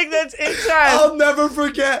 I feel like that's inside. I'll never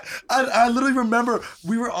forget. I literally remember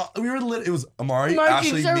we were lit. It was Amari, My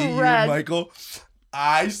Ashley, cheeks are me, you, red. Michael.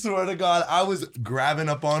 I swear to God, I was grabbing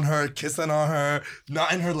up on her, kissing on her,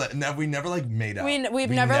 not in her lip. We never like made out.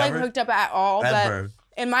 We've never like hooked up at all. Ever.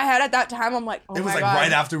 But in my head at that time, I'm like, oh It was my like God.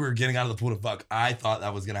 right after we were getting out of the pool to fuck. I thought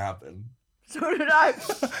that was gonna happen. So did I.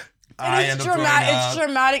 I It's ended up throwing dramatic. up. It's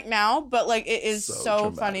dramatic now, but like it is So so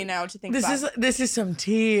dramatic. funny now to think This about. is some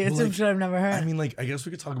tea. It's Well, some like, shit I've never heard. I mean, like, I guess we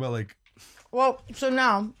could talk about like. well, so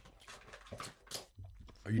now,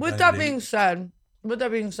 Are you with dying that to being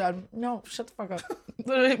date? said, no, shut the fuck up.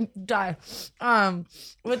 Literally die.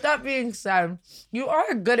 With that being said, you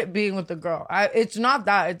are good at being with the girl. It's not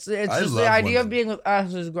that. It's I just love the idea of women. being with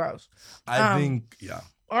us is gross. I think yeah.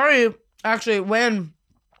 Ari, actually, when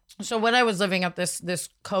I was living at this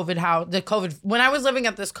COVID house, when I was living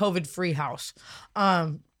at this COVID-free house,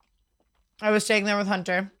 I was staying there with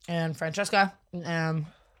Hunter and Francesca and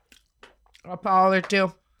Paul or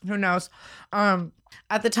two, who knows.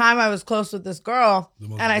 At the time, I was close with this girl, The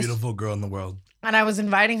most and beautiful girl in the world. I was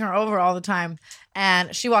inviting her over all the time.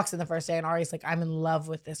 And she walks in the first day, and Ari's like, "I'm in love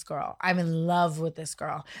with this girl. I'm in love with this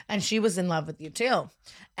girl." And she was in love with you too.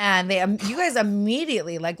 And you guys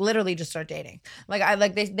immediately, like, literally just start dating.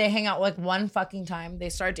 They hang out like one fucking time. They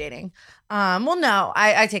start dating. Well, no,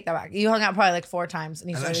 I take that back. You hung out probably like 4 times, and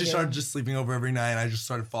you And then started she dating. started just sleeping over every night, and I just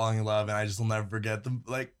started falling in love, and I just will never forget them.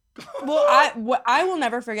 Like, Well, what I will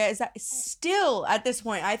never forget is that still at this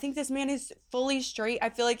point, I think this man is fully straight. I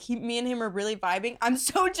feel like me and him are really vibing. I'm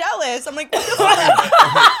so jealous. I'm like, what the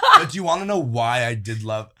fuck? but do you want to know why I did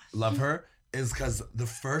love her? Is because the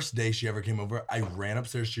first day she ever came over, I ran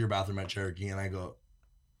upstairs to your bathroom at Cherokee, and I go,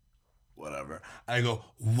 whatever. I go,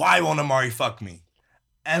 why won't Amari fuck me?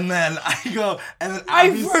 And then I go, and then I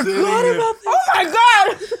Abby's sitting forgot there. about that. Oh my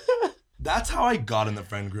God. That's how I got in the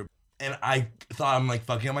friend group. And I thought I'm like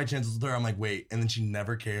fucking up my chances with her. I'm like, wait. And then she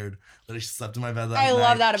never cared. Literally, she slept in my bed that I night.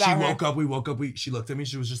 love that about she her. We woke up. She looked at me.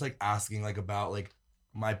 She was just like asking like about like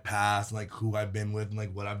my past and like who I've been with and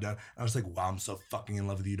like what I've done. I was like, wow, I'm so fucking in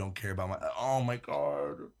love with you. You don't care about my. Oh my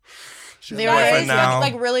God. She has They a were That boyfriend is now.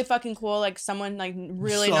 like really fucking cool. Like someone like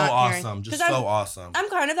really so not caring. awesome. Just 'Cause so awesome. I'm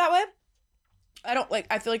kind of that way. I don't like.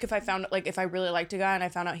 I feel like if I found like if I really liked a guy and I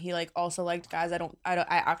found out he like also liked guys, I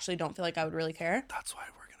actually don't feel like I would really care. That's why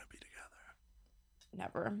we're gonna be together.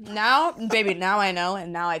 Never. Now, baby, now I know,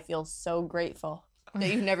 and now I feel so grateful that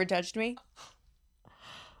you never touched me.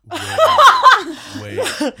 Wait.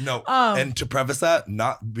 No. And to preface that,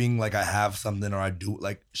 not being like I have something or I do,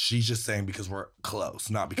 like she's just saying because we're close,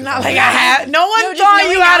 not because Not I'm like I had. No one just thought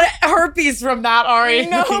knowing you had herpes from that, Ari.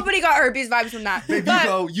 Nobody got herpes vibes from that. Babe,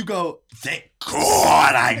 But- you go, thank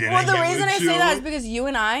God I didn't. well, the get reason with I say you. that is because you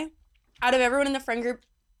and I, out of everyone in the friend group,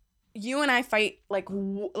 you and I fight like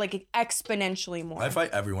exponentially more. I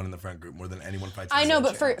fight everyone in the friend group more than anyone fights. I in know,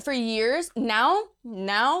 the but channel. for years now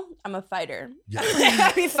I'm a fighter. Yeah.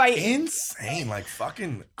 I be fighting. Insane, like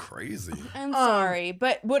fucking crazy. I'm sorry,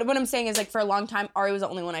 but what I'm saying is like for a long time, Ari was the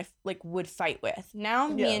only one I like would fight with. Now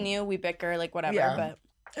Yeah. me and you, we bicker like whatever. Yeah. But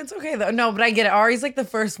It's okay though. No, but I get it. Ari's like the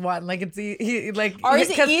first one. Like it's like Ari's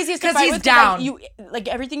the easiest to because fight he's with. down. Like, you like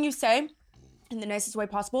everything you say in the nicest way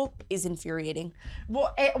possible is infuriating.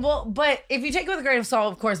 Well, but if you take it with a grain of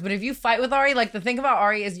salt, of course. But if you fight with Ari, like the thing about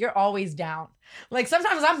Ari is you're always down. Like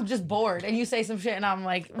sometimes I'm just bored and you say some shit and I'm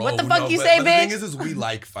like, what the fuck you but say, the bitch? thing is we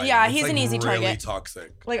like fighting. Yeah, It's, he's like, an easy really target.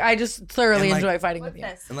 toxic. Like I just thoroughly And, like, enjoy fighting with you.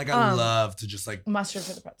 And like I Um, love to just like Mustard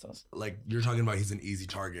for the pretzels. like you're talking about he's an easy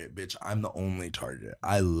target, bitch. I'm the only target.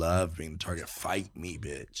 I love being the target. Fight me,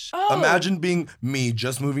 bitch. Oh. Imagine being me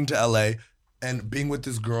just moving to LA and being with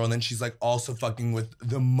this girl and then she's like also fucking with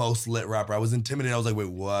the most lit rapper. I was intimidated. I was like,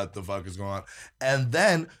 wait, what the fuck is going on? And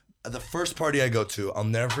then the first party I go to, I'll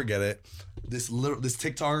never forget it. This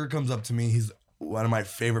TikToker comes up to me. He's one of my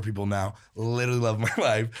favorite people now. Literally love my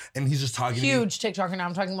life. And he's just talking to me. Huge TikToker now.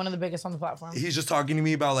 I'm talking one of the biggest on the platform. He's just talking to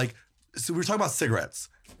me about like, so we were talking about cigarettes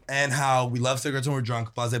and how we love cigarettes when we're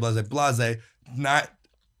drunk, blase, blase, blase. Not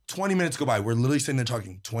 20 minutes go by. We're literally sitting there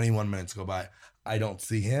talking. 21 minutes go by. I don't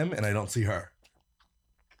see him and I don't see her.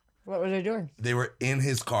 What were they doing? They were in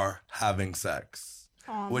his car having sex,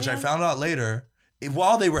 Aw, which I man. found out later.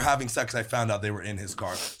 While they were having sex, I found out they were in his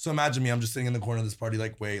car. So imagine me, I'm just sitting in the corner of this party,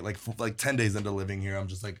 like, wait, like 10 days into living here. I'm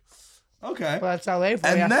just like, okay. Well, that's LA for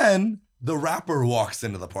And you. then the rapper walks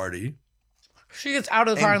into the party, She gets out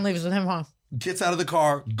of the car And- and leaves with him, huh? gets out of the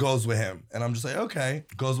car, goes with him. And I'm just like, okay,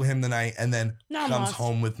 goes with him the night, and then No comes mas.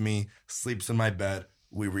 home with me, sleeps in my bed.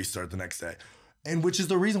 We restart the next day. And which is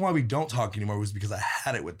the reason why we don't talk anymore, was because I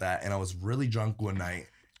had it with that. And I was really drunk one night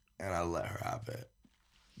and I let her have it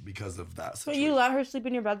because of that But situation. you let her sleep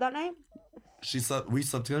in your bed that night? We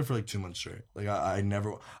slept together for like 2 months straight. Like I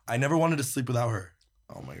never wanted to sleep without her.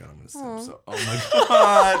 Oh my God, I'm gonna sleep so. Oh my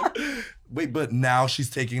God. Wait, but now she's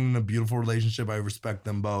taking in a beautiful relationship. I respect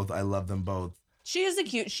them both. I love them both. She is a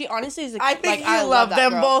cute. She honestly is a I cute. think like, you I love that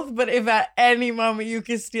them girl. both, but if at any moment you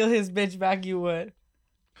could steal his bitch back, you would.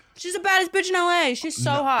 She's the baddest bitch in LA. She's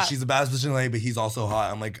so No, hot. She's the baddest bitch in LA, but he's also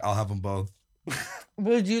hot. I'm like, I'll have them both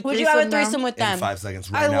Would you Would you have a them? threesome with in them? 5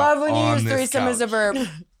 seconds. Right I now, love when you on use this threesome as a couch. verb.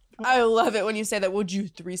 I love it when you say that. Would you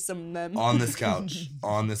threesome them? On this couch.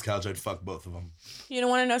 On this couch, I'd fuck both of them. You don't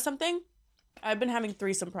want to know something? I've been having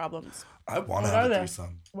threesome problems. I want to What are have a they?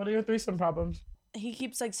 threesome. What are your threesome problems? He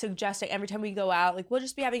keeps like suggesting every time we go out, like we'll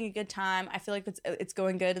just be having a good time. I feel like it's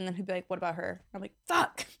going good, and then he'd be like, "What about her?" I'm like,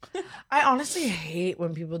 "Fuck." I honestly hate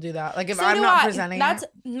when people do that. Like if So I'm do not I. presenting That's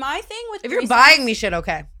it. my thing with. If you're threesomes. buying me shit,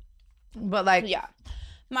 okay. But like Yeah.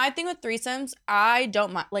 My thing with threesomes, I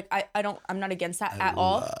don't mind. Like I don't. I'm not against that at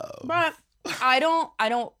all. But I don't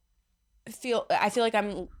feel. I feel like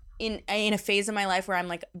I'm in a phase of my life where I'm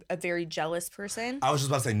like a very jealous person. I was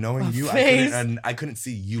just about to say, knowing you, face. I couldn't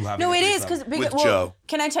see you having. No, a it is threesome because with Joe.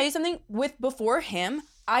 Can I tell you something? With before him,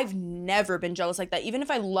 I've never been jealous like that. Even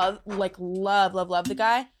if I love the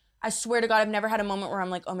guy, I swear to God, I've never had a moment where I'm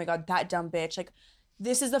like, oh my God, that dumb bitch. Like,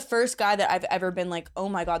 this is the first guy that I've ever been like, oh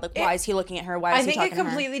my God, like, why is he looking at her? Why is I he think talking it to her?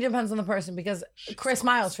 completely depends on the person because Chris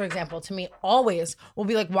Miles, for example, to me always will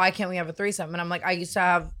be like, why can't we have a threesome? And I'm like, I used to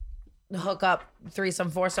have hook up threesome,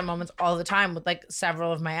 foursome moments all the time with like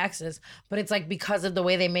several of my exes, but it's like because of the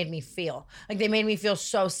way they made me feel. Like they made me feel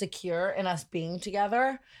so secure in us being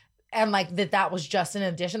together. And like that was just an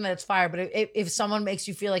addition that it's fire. But if someone makes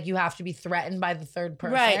you feel like you have to be threatened by the third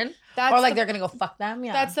person, Right. That's or like the- they're gonna go fuck them,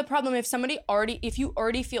 yeah. That's the problem. If you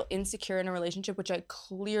already feel insecure in a relationship, which I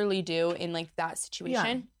clearly do in like that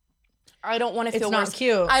situation, I don't want to It's feel not worse.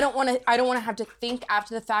 cute. I don't want to have to think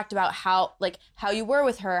after the fact about how you were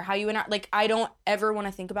with her, how you interact. Like I don't ever want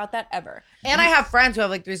to think about that ever. And I have friends who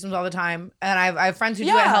have like threesomes all the time, and I have friends who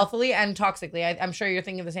do it Yeah. healthily and toxically. I'm sure you're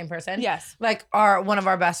thinking of the same person. Yes. Like one of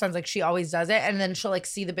our best friends, like she always does it, and then she'll like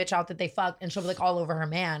see the bitch out that they fucked, and she'll be like all over her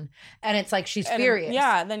man, and it's like she's furious.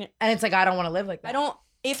 Yeah. Then and it's like I don't want to live like that. I don't.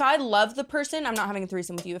 If I love the person, I'm not having a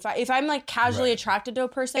threesome with you. If I'm like casually Right. attracted to a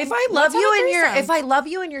person, If I let's love you have a and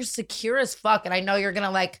threesome. you're secure as fuck, and I know you're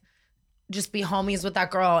gonna like just be homies with that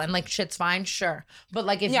girl and like shit's fine, sure. But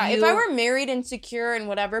like if if I were married and secure and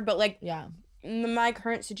whatever, but like yeah. in my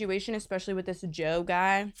current situation, especially with this Joe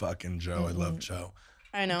guy. Fucking Joe. I love Joe.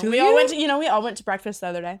 I know. Do we you? all went to, we all went to breakfast the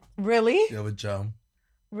other day. Really? Yeah, with Joe.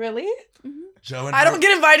 Really? Joe and I her, don't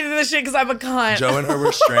get invited to this shit because I'm a cunt. Joe and her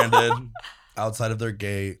were stranded outside of their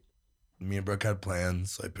gate. Me and Brooke had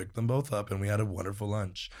plans, so I picked them both up and we had a wonderful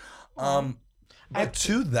lunch. But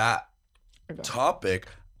to that topic,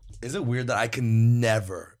 is it weird that I can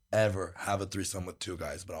never ever have a threesome with two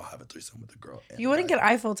guys, but I'll have a threesome with a girl? And You wouldn't a guy? get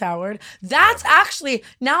Eiffel Towered. That's actually,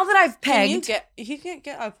 now that I've pegged, You can't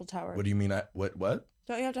get Eiffel Tower. What do you mean? What?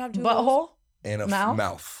 Don't you have to have two of those? butthole. And a Mouth?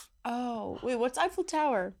 mouth. Oh, wait, what's Eiffel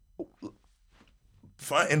Tower?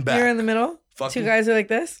 Front and back. You're in the middle. Fucking- Two guys are like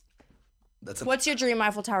this. That's a, What's your dream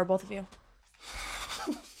Eiffel Tower, both of you?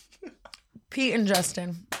 Pete and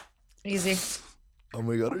Justin. Easy. oh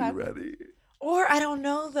my God, Okay. are you ready? Or I don't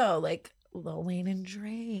know though, like Lil Wayne and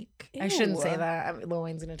Drake. I shouldn't say Ew. that. I mean, Lil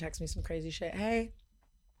Wayne's gonna text me some crazy shit. Hey,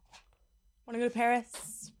 Want to go to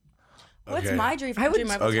Paris? What's Okay. my dream? I would-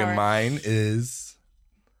 dream Eiffel Okay, Tower? mine is.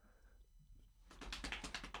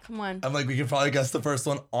 Come on. I'm like, we can probably guess the first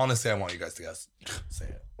one. Honestly, I want you guys to guess. Say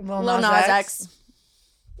it. Lil Lil Nas Nas X.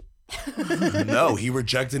 X. No, he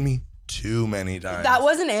rejected me too many times. That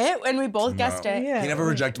wasn't it, and we both No. guessed it. Yeah. He never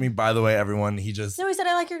rejected me, by the way, everyone. He just No, he said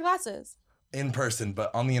I like your glasses. in person,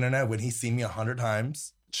 but on the internet, when he's seen me 100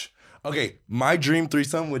 times. Okay, my dream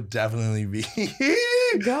threesome would definitely be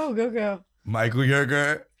Go. Michael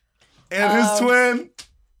Yerger and his twin.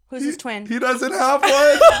 Who's his twin? He doesn't have one.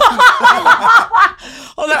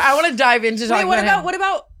 Hold on, I want to dive into Wait, talking what about him. what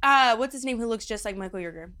about what's his name who looks just like Michael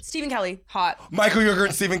Yerger? Stephen Kelly. Hot. Michael Yerger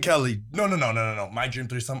and Stephen Kelly. No. My dream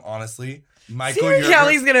threesome, honestly. Michael Stephen Yerger.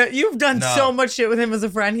 Kelly's gonna. You've done No. so much shit with him as a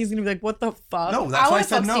friend. He's gonna be like, "What the fuck?" No, that's why I wanna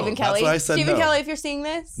said fuck no. Stephen That's Kelly. why I said Stephen no. Kelly, if you're seeing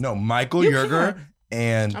this, No, Michael You Yerger can.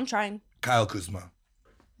 and I'm trying. Kyle Kuzma.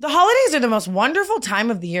 The holidays are the most wonderful time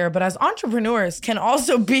of the year, but as entrepreneurs, can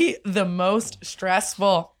also be the most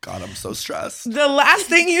stressful. God, I'm so stressed. The last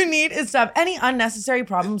thing you need is to have any unnecessary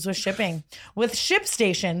problems with shipping. With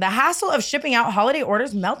ShipStation, the hassle of shipping out holiday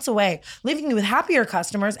orders melts away, leaving you with happier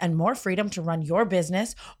customers and more freedom to run your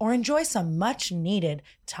business or enjoy some much needed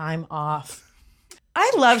time off. I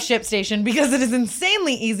love ShipStation because it is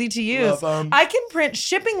insanely easy to use. Love 'em. I can print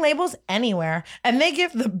shipping labels anywhere, and they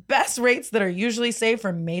give the best rates that are usually saved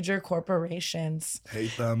for major corporations.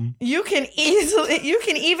 Hate them. You can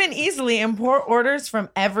even easily import orders from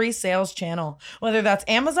every sales channel, whether that's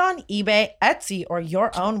Amazon, eBay, Etsy, or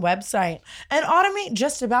your own website, and automate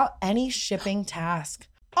just about any shipping task.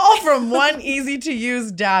 All from one easy to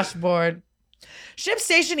use dashboard.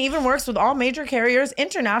 ShipStation even works with all major carriers,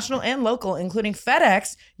 international and local, including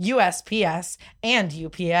FedEx, USPS, and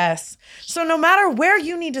UPS. So no matter where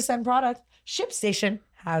you need to send product, ShipStation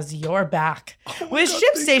has your back. With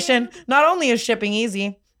ShipStation, not only is shipping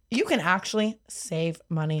easy, you can actually save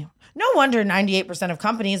money. No wonder 98% of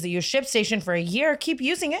companies that use ShipStation for a year keep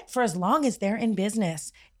using it for as long as they're in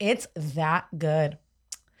business. It's that good.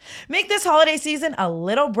 Make this holiday season a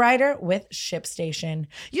little brighter with ShipStation.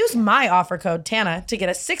 Use my offer code TANA to get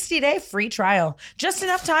a 60-day free trial. Just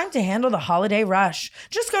enough time to handle the holiday rush.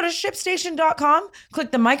 Just go to ShipStation.com, click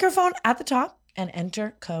the microphone at the top, and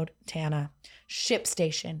enter code TANA.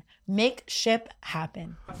 ShipStation. Make ship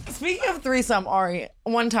happen. Speaking of threesome, Ari,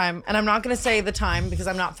 one time, and I'm not going to say the time because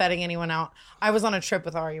I'm not fetting anyone out. I was on a trip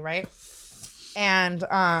with Ari, right? And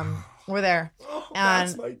we're there.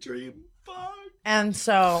 That's And my dream. Fuck. and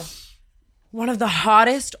so, one of the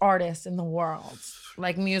hottest artists in the world,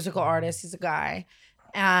 like musical artists, he's a guy,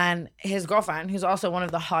 and his girlfriend, who's also one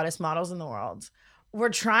of the hottest models in the world, were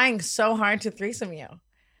trying so hard to threesome you.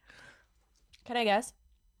 Can I guess?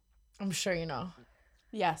 I'm sure you know.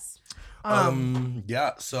 Yes.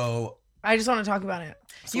 Yeah, so I just want to talk about it.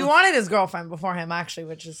 You wanted his girlfriend before him, actually,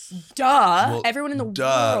 which is Duh. Well, Everyone in the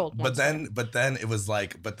duh. world. But wants then it was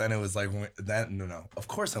like no. Of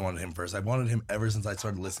course I wanted him first. I wanted him ever since I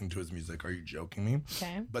started listening to his music. Are you joking me?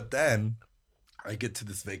 okay. But then I get to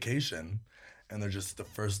this vacation and they're just the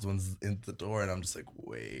first ones in the door and I'm just like,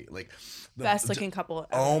 wait, like best looking couple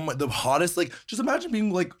ever. Oh my, the hottest, like just imagine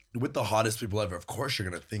being like with the hottest people ever. Of course you're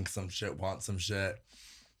gonna think some shit, want some shit.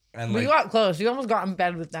 And We like got close. You almost got in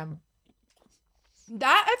bed with them.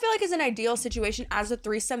 That I feel like is an ideal situation as a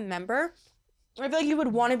threesome member. I feel like you would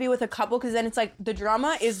want to be with a couple because then it's like the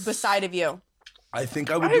drama is beside of you. I think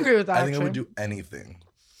I would I agree with that, I think I would actually. do anything.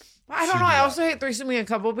 I don't know. I also hate threesoming a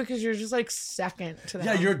couple because you're just like second to them.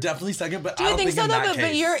 Yeah, you're definitely second, but Do I you don't think so in though? that But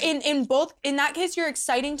case. you're in both. In that case, you're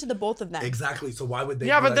exciting to the both of them. Exactly. So why would they?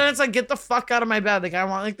 Yeah, be but then it's like, get the fuck out of my bed. Like, I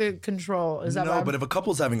want like the control. Is that no? bad? But if a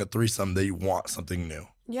couple's having a threesome, they want something new.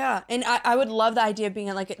 Yeah, and I would love the idea of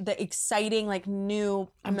being like the exciting like new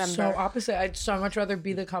I'm member. so opposite. I'd so much rather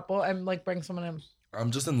be the couple and like bring someone in.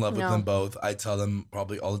 I'm just in love with No. them both. I tell them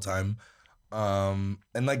probably all the time, and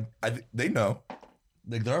like they know,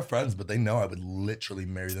 like they're our friends, but they know I would literally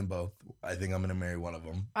marry them both. I think I'm gonna marry one of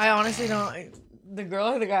them. I honestly don't. The girl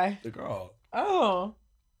or the guy? The girl. Oh,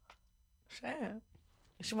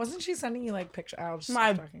 shit. Wasn't she sending you like pictures? I'll just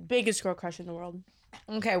My stop talking. biggest girl crush in the world.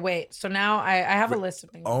 Okay, wait. So now I have a list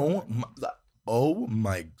of things. Oh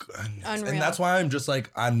my goodness. Unreal. And that's why I'm just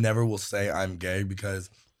like I never will say I'm gay because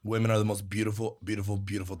women are the most beautiful, beautiful,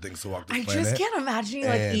 beautiful things to walk this I planet. just can't imagine you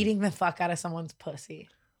like And- eating the fuck out of someone's pussy.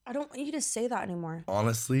 I don't want you to say that anymore.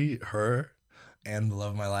 Honestly, her and the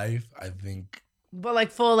love of my life, I think But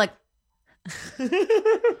like full like.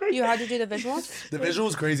 You had to do the visuals. the visual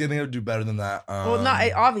was crazy. I think I would do better than that. Well,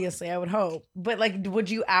 not obviously. I would hope, but like, would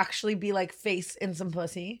you actually be like face in some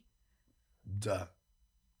pussy? Duh.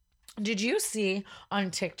 Did you see on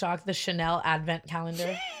TikTok the Chanel advent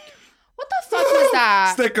calendar? What the fuck was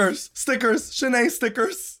that? Stickers, Shanae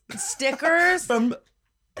stickers. Stickers. From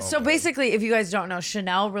So basically, if you guys don't know,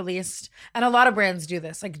 Chanel released, and a lot of brands do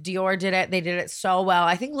this. Like Dior did it. They did it so well.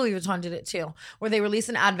 I think Louis Vuitton did it too, where they release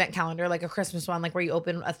an advent calendar, like a Christmas one, like where you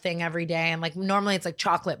open a thing every day. And like normally it's like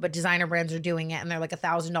chocolate, but designer brands are doing it and they're like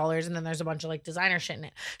 $1,000. And then there's a bunch of like designer shit in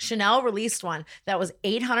it. Chanel released one that was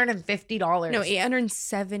 $850. No,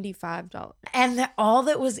 $875. And all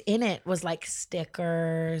that was in it was like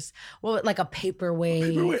stickers, well, like a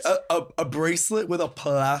paperweight. Wait, a bracelet with a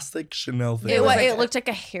plastic Chanel thing. It was like- It looked like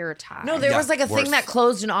a hair tie. No, there Yeah, was like a worse. thing that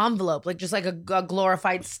closed an envelope, like just like a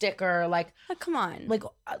glorified sticker, like Oh, come on.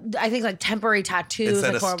 I think like temporary tattoos. It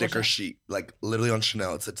said like a horrible sticker shit. sheet, like literally on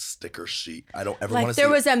Chanel. It said sticker sheet. I don't ever Like want to see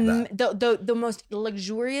there was that. the most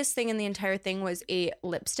luxurious thing in the entire thing was a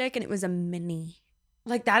lipstick, and it was a mini.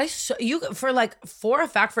 Like that is so you for like for a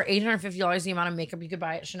fact for $850 the amount of makeup you could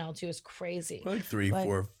buy at Chanel too is crazy. like three, like-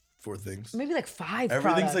 four things. Maybe like 5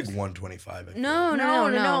 Everything's products. like 125. I think. No,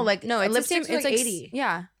 like, no, a it's the same. lipstick's like It's like 80.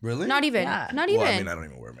 Yeah, Really? not even, Yeah. not even. Well, I mean, I don't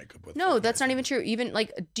even wear makeup with. No, that's not even true. Even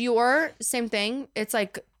like Dior, same thing. It's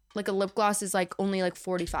like a lip gloss is like only like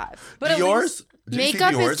 45. But at Dior's least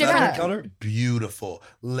makeup is Dior's different. advent calendar? Beautiful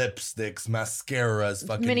lipsticks, mascaras,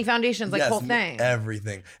 fucking mini foundations, like yes, whole thing.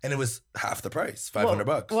 everything, and it was half the price,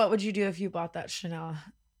 $500. What would you do if you bought that Chanel?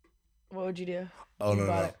 What would you do? Oh You no,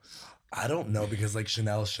 bought no. it. I don't know because like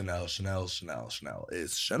Chanel is Chanel.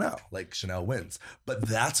 Like Chanel wins. But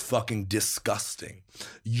that's fucking disgusting.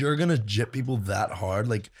 You're gonna jip people that hard?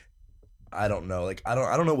 Like, I don't know. Like, I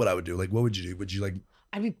don't know what I would do. Like, what would you do? Would you like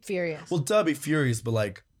I'd be furious. well duh be furious, but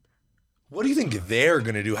like what do you think they're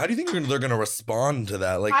gonna do? How do you think they're gonna respond to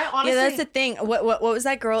that? Like I honestly Yeah, that's the thing. What was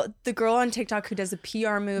that girl? The girl on TikTok who does the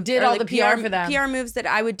PR move Did or, all like, the PR for them. PR moves that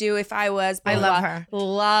I would do if I was. I blah, love blah, her.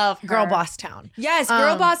 Love her. Girl Boss Town. Yes,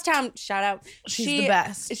 Girl Um, Boss Town. Shout out. She's the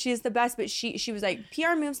best. She's the best. But she was like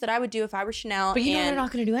PR moves that I would do if I were Chanel. But you know and they're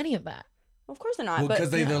not going to do any of that. Of course they're not. well, but because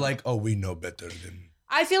they're like, oh, we know better than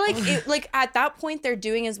I feel like like at that point they're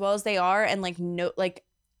doing as well as they are, and like no, like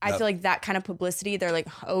I No- feel like that kind of publicity. They're like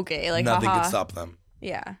okay, like nothing haha. could stop them.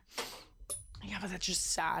 Yeah. Yeah, but that's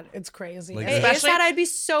just sad. It's crazy. Like, It is Especially sad. I'd be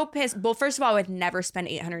so pissed. Well, first of all, I would never spend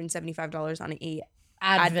 $875 on a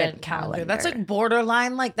Advent calendar. That's like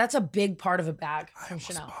borderline. Like that's a big part of a bag I from almost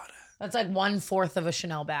Chanel. bought it. That's like 1/4 of a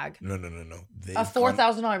Chanel bag. No. They've A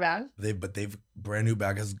 $4,000 bag. They've brand new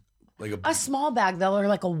bag has like A small bag though, or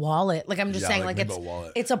like a wallet. Like I'm just Yeah, saying, like like maybe it's a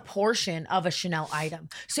wallet. it's a portion of a Chanel item.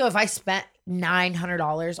 So if I spent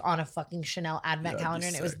 $900 on a fucking Chanel advent Yeah, that'd be calendar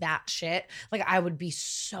and it was sick. that shit, like I would be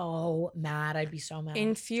so mad. I'd be so mad.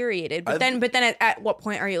 infuriated. But I've- then at what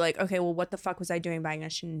point are you like, okay, well, what the fuck was I doing buying a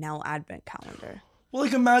Chanel advent calendar? Well,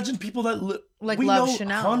 like imagine people that Like, we love know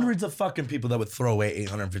Chanel. hundreds of fucking people that would throw away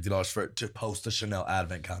 $850 for to post a Chanel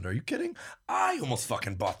advent calendar. Are you kidding? I almost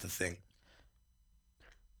fucking bought the thing.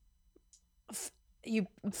 You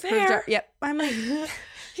Proved fair. our- Yep. I'm like,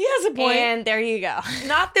 He has a point. and there you go.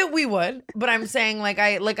 Not that we would, but I'm saying like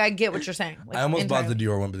I get what you're saying. Like, I almost bought the entirely.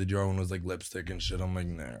 Dior one, but the Dior one was like lipstick and shit. I'm like,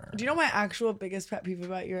 nah. Do you know my actual biggest pet peeve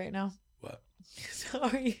about you right now? What?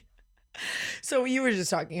 Sorry. So you were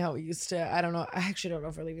just talking how we used to, I don't know, I actually don't know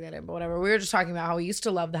if we're leaving that in, but whatever. We were just talking about how we used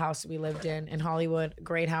to love the house that we lived in Hollywood.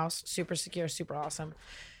 Great house, super secure, super awesome.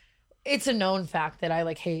 It's a known fact that I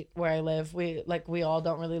like hate where I live. We all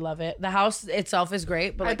don't really love it. The house itself is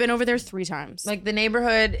great, but I've like, been over there 3 times. like the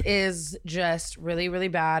neighborhood is just really, really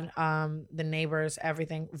bad. The neighbors,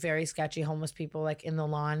 everything very sketchy, homeless people like in the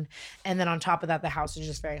lawn. And then on top of that, the house is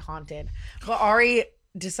just very haunted. But Ari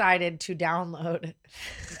decided to download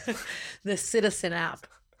the Citizen app.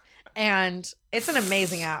 And it's an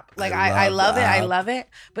amazing app. Like I love it. I love it.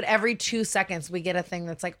 But every 2 seconds we get a thing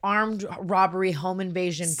that's like armed robbery, home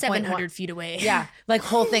invasion, 700 feet away. Yeah, like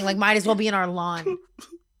whole thing. Like might as well be in our lawn.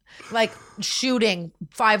 Like shooting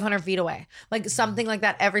 500 feet away. Like something like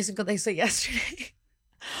that every single day. So yesterday,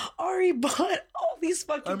 Ari bought all these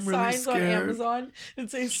fucking I'm really signs on scared. Amazon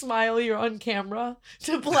that say "Smile, you're on camera"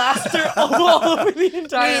 to plaster all over the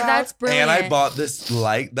entire Wait, house. that's brilliant. And I bought this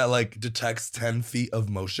light that like detects 10 feet of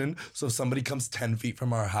motion. So if somebody comes 10 feet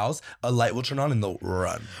from our house, a light will turn on and they'll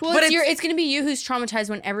run. Well, But it's gonna be you who's traumatized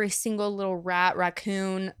when every single little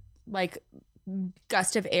raccoon, like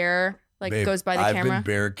gust of air, like Babe, goes by the I've camera. been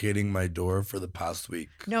barricading my door for the past week.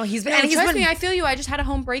 No, he's been. No, And he's trust been. me, I feel you. I just had a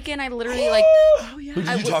home break-in. I literally like. Oh yeah. Did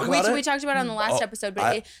you talk we, about it? we talked about it on the last Oh, episode, but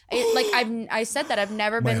I- I said that I've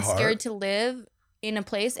never My been heart. scared to live in a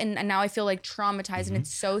place, and now I feel like traumatized, and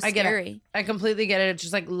it's so I get scary. it. I completely get it. It's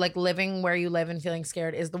just like living where you live and feeling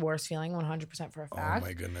scared is the worst feeling, 100% for a Oh fact.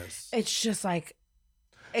 my goodness. It's just like,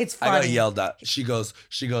 it's I funny. got yelled at. She goes,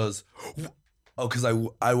 oh, because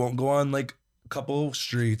I won't go on like a couple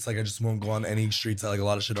streets. Like I just won't go on any streets that like a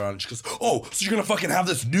lot of shit are on. She goes, oh, so you're gonna fucking have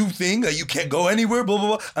this new thing that you can't go anywhere, blah, blah,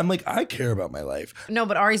 blah. I'm like, I care about my life. No,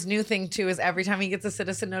 but Ari's new thing too is every time he gets a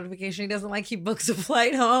Citizen notification he doesn't like, he books a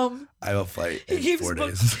flight home. I have a flight He in keeps 4 book-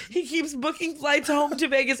 days. he keeps booking flights home to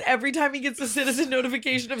Vegas every time he gets a Citizen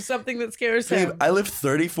notification of something that scares Babe, him. I live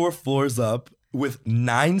 34 floors up with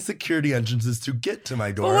 9 security entrances to get to my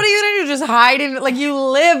door. But what are you gonna do? Just hide in? Like you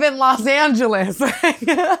live in Los Angeles.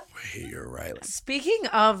 Hey, you're right. Speaking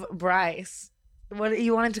of Bryce, what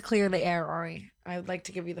you wanted to clear the air, Ari? I'd like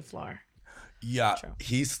to give you the floor. Yeah, True.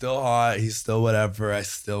 he's still hot. He's still whatever. I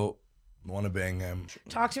still want to bang him.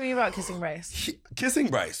 Talk to me about kissing Bryce. Kissing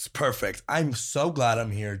Bryce, perfect. I'm so glad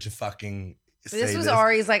I'm here to fucking say This was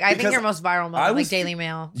Ari's like I think Because your most viral moment, I like was- Daily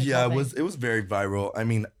Mail. like, Yeah, whole it thing. was very viral. I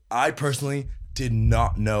mean, I personally did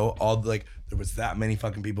not know all the, like there was that many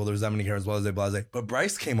fucking people, there was that many cameras, blase. But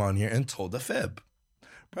Bryce came on here and told a fib.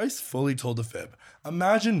 Bryce fully told a fib.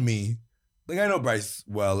 Imagine me, like I know Bryce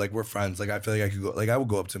well, like we're friends. Like I feel like I could go, like I would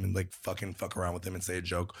go up to him and like fucking fuck around with him and say a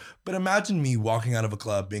joke. But imagine me walking out of a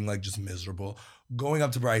club being like just miserable, going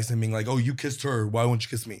up to Bryce and being like, "Oh, you kissed her. Why won't you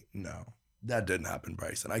kiss me?" No, that didn't happen,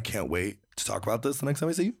 Bryce. And I can't wait to talk about this the next time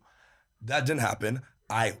I see you. That didn't happen.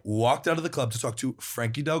 I walked out of the club to talk to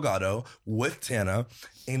Frankie Delgado with Tana,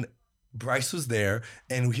 and Bryce was there,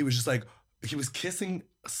 and he was just like, he was kissing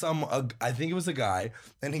I think it was a guy,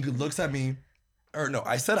 and he looks at me, or no,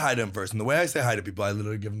 I said hi to him first, and the way I say hi to people, I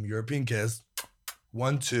literally give them a European kiss,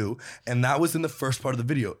 1, 2, and that was in the first part of the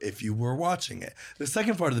video, if you were watching it. The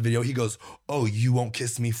second part of the video, he goes, oh, you won't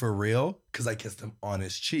kiss me for real? Because I kissed him on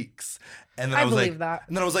his cheeks. And then I was believe like, that.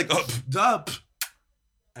 And then I was like, oh, duh.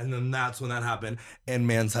 And then that's when that happened. And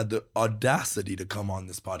Mans had the audacity to come on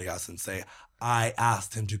this podcast and say, I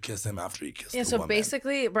asked him to kiss him after he kissed Yeah, the so woman.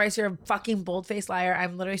 basically, Bryce, you're a fucking bold-faced liar.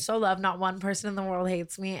 I'm literally so loved. Not one person in the world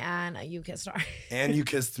hates me, and you kissed Ari. And you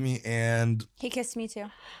kissed me, and He kissed me too.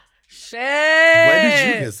 Shit. when did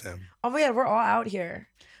you kiss him? Oh my god, we're all out here.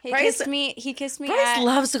 He Bryce- kissed me. He kissed me. Bryce at,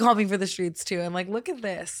 loves to call me for the streets too. I'm like, look at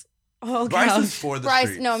this. Oh Bryce god. is for the Bryce.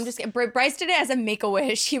 streets. No, I'm just kidding. Bryce did it as a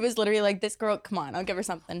make-a-wish. He was literally like, "This girl, come on, I'll give her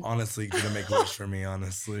something." Honestly, gonna make a wish for me,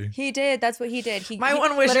 honestly. He did. That's what he did. My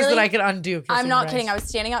one wish is that literally- I could undo. I'm kissing not Bryce. kidding. I was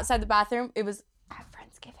standing outside the bathroom. It was at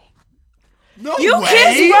Friendsgiving. No You way!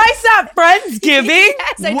 kissed Bryce at Friendsgiving?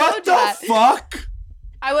 Yes, I What told the you that. fuck?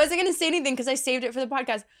 I wasn't gonna say anything because I saved it for the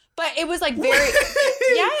podcast. But it was like very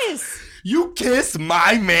yes. You kissed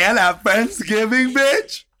my man at Thanksgiving,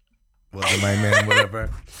 bitch? Wasn't my man, whatever.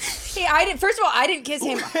 Hey, I didn't. First of all, I didn't kiss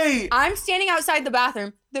him. Wait. I'm standing outside the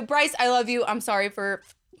bathroom. The Bryce, I love you. I'm sorry for.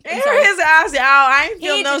 I'm Air sorry. his ass out. I ain't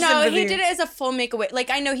feel He, no no, sympathy. he did it as a full make-away. Like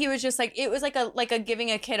I know he was just like it was like a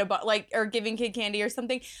giving a kid or giving kid candy or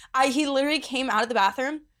something. He literally came out of the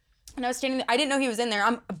bathroom, and I was standing there. I didn't know he was in there.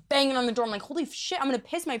 I'm banging on the door. I'm like, holy shit! I'm gonna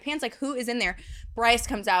piss my pants. Like who is in there? Bryce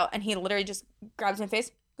comes out and he literally just grabs my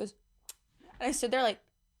face, goes, and I stood there like,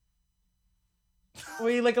 Were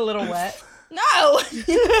you like a little wet? no.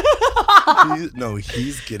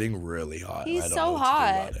 He's getting really hot. He's I don't so know what to do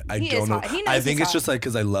hot. about it. I He don't is know. hot. He knows I think he's it's hot. just like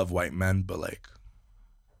because I love white men, but like,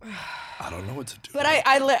 I don't know what to do. But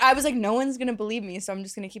I was like, no one's gonna believe me, so I'm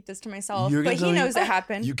just gonna keep this to myself. You're gonna But tell he me- knows it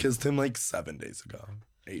happened. You kissed him like 7 days ago,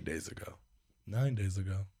 8 days ago, 9 days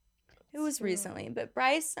ago. It was recently, but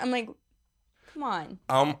Bryce, I'm like, come on.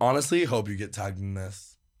 Honestly, hope you get tagged in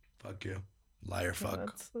this. Fuck you. Liar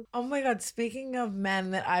fuck. Oh my God. Speaking of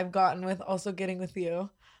men that I've gotten with, also getting with you.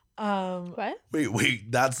 What?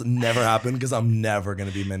 Wait, that's never happened because I'm never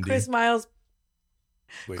gonna be Mindy. Chris Miles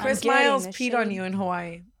Wait, I'm Chris getting Miles the peed on shade. you in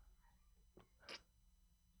Hawaii.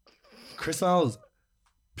 Chris Miles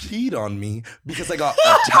peed on me because I got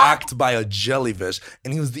attacked by a jellyfish,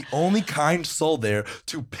 and he was the only kind soul there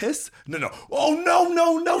to piss. No. Oh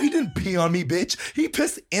no. He didn't pee on me, bitch. He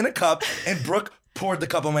pissed in a cup, and Brooke poured the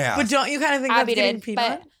cup on my ass. But don't you kind of think Abby that's getting did, peed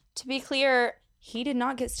but on? to be clear, he did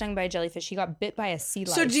not get stung by a jellyfish. He got bit by a sea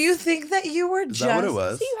lice. So do you think that you were Is just that what it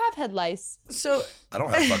was? So you have head lice. So I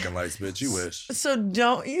don't have fucking lice, bitch. You wish. so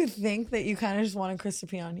don't you think that you kind of just wanted Chris to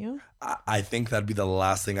pee on you? I think that'd be the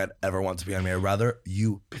last thing I'd ever want to be on me. I'd rather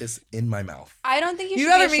you piss in my mouth. I don't think you should You'd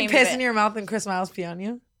rather be me ashamed piss of in it. your mouth than Chris Miles pee on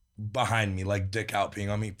you? Behind me, like dick out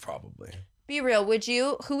peeing on me, probably. Be real.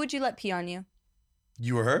 Who would you let pee on you?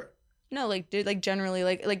 You or her? No, like generally,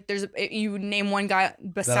 like there's you name one guy That I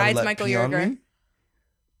would besides let Michael pee on Yerger me?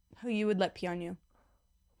 who you would let pee on you.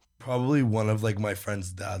 Probably one of like my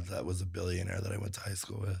friend's dad that was a billionaire that I went to high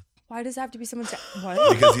school with. Why does it have to be someone's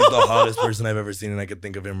what? Because he's the hottest person I've ever seen, and I could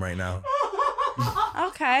think of him right now.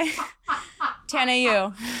 Okay, Tana,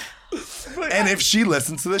 you. And if she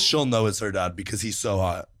listens to this, she'll know it's her dad because he's so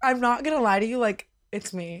hot. I'm not gonna lie to you, like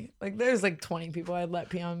it's me. Like there's like 20 people I'd let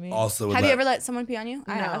pee on me. Also, would Have you ever let someone pee on you?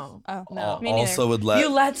 I have. No. Oh No. me neither. also would let You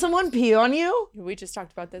let someone pee on you? We just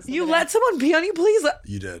talked about this. You the other let someone pee on you? Please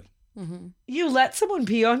you did day. Mhm. you let someone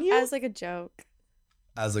pee on you? As like a joke.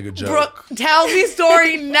 as like a joke. Brooke, tell me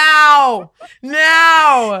story now.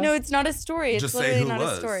 Now. No, it's not a story. It's Just say literally who not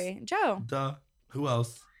was. a story. Joe. Duh. Who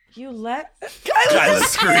else? You let Kyla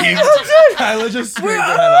screamed. Kyla just screamed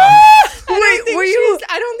her head off. Wait, were you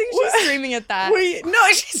I don't think she's screaming at that. were you, no,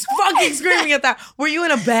 she's fucking screaming at that. Were you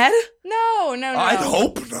in a bed? No. I'd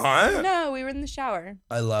hope not. No, we were in the shower.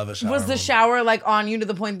 I love a shower. Was the moment. shower like on you to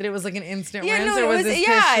the point that it was like an instant Yeah, rinse? no, or it was. this piss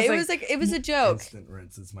Yeah, just, it was like it was a joke. Instant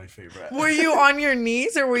rinse is my favorite. Were you on your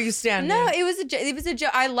knees or were you standing? No, it was a joke.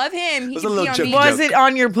 I love him. He was can a pee little on joke. me. Was it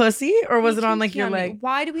on your pussy or was He it on can like pee your on me. leg?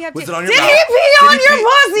 Why do we have Was to? it on your Did mouth? he pee Did on he your pee-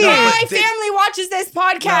 pussy? No, but My did- family watches this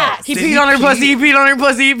podcast. He Did peed he on her pee? pussy. He peed on her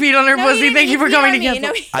pussy. He peed on her No, pussy. he Thank you didn't for pee coming on to me. cancel.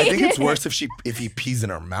 No, he I think it's didn't. worse if he pees in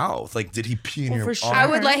her mouth. Like, did he pee in Well, your? for sure. on I her?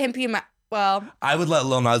 would let him pee in my. Well, I would let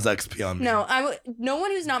Lil Nas X pee on me. no, I would. No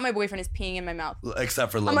one who's not my boyfriend is peeing in my mouth. Except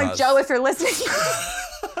for Lil I'm Nas. like, Joe, if you're listening.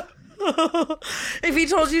 If he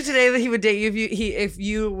told you today that he would date you if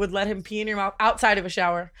you would let him pee in your mouth outside of a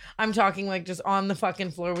shower, I'm talking like just on the fucking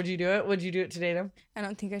floor, would you do it? Would you do it to date him? I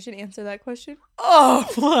don't think I should answer that question. Oh,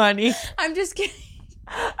 honey. I'm just kidding.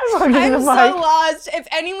 I'm I'm so lost. If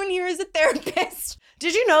anyone here is a therapist.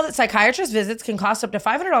 Did you know that psychiatrist visits can cost up to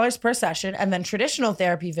 $500 per session, and then traditional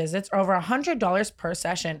therapy visits are over $100 per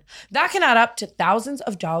session? That can add up to thousands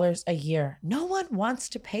of dollars a year. No one wants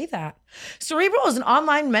to pay that. Cerebral is an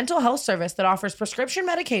online mental health service that offers prescription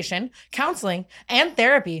medication, counseling, and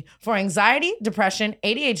therapy for anxiety, depression,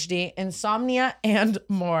 ADHD, insomnia, and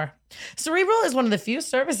more. Cerebral is one of the few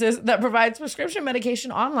services that provides prescription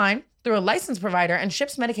medication online through a licensed provider and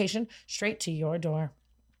ships medication straight to your door.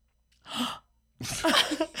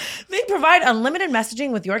 They provide unlimited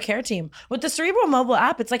messaging with your care team. With the Cerebral mobile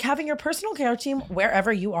app, it's like having your personal care team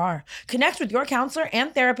wherever you are. Connect with your counselor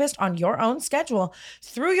and therapist on your own schedule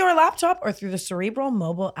through your laptop or through the Cerebral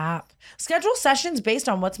mobile app. Schedule sessions based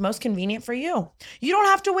on what's most convenient for you. You don't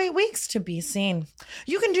have to wait weeks to be seen.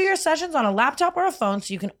 You can do your sessions on a laptop or a phone,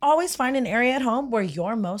 so you can always find an area at home where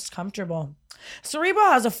you're most comfortable. Cerebral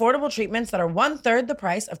has affordable treatments that are 1/3 the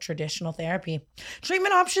price of traditional therapy.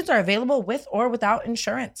 Treatment options are available with or without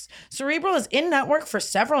insurance. Cerebral is in network for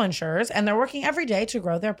several insurers, and they're working every day to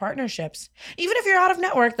grow their partnerships. Even if you're out of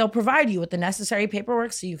network, they'll provide you with the necessary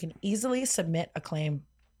paperwork so you can easily submit a claim.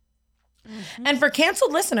 And for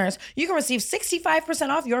canceled listeners, you can receive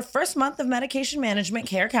 65% off your first month of medication management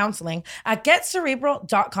care counseling at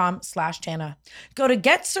getcerebral.com/Tana. Go to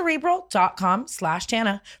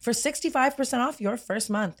getcerebral.com/Tana for 65% off your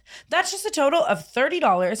first month. That's just a total of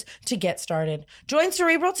 $30 to get started. Join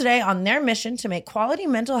Cerebral today on their mission to make quality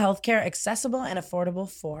mental health care accessible and affordable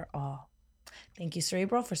for all. Thank you,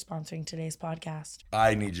 Cerebral, for sponsoring today's podcast.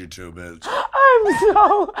 I need you to, bitch. I'm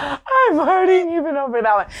hurting even over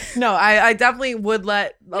that one. No, I definitely would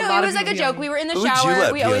let a No, lot it of was like a people pee on joke. me. We were in the Who would you shower.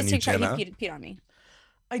 let We pee always on you, take shots. Jenna? He peed on me.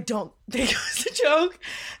 I don't think it was a joke.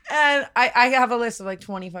 And I have a list of like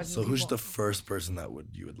 20 fucking So who's people. the first person that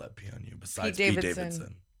you would let pee on you besides Pete Pete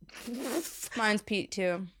Davidson. Davidson? Mine's Pete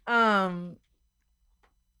too. My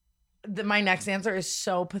next answer is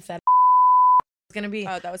so pathetic. gonna be.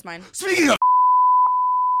 Oh, that was mine.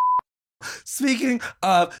 Speaking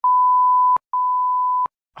of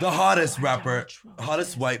the hottest rapper,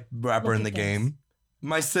 hottest white rapper in the game,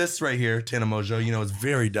 my sis right here, Tana Mojo, you know, is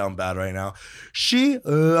very down bad right now. She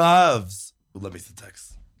loves. Let me see the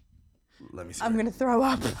text. Let me see. I'm gonna throw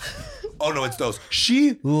up. Oh no, it's those.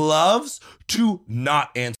 She loves to not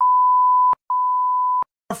answer.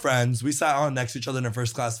 Our friends, we sat on next to each other in a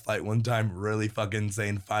first class flight one time. Really fucking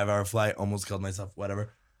insane 5-hour flight. Almost killed myself.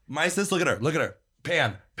 Whatever. My sis, look at her. Look at her.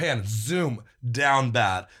 Pan, zoom, down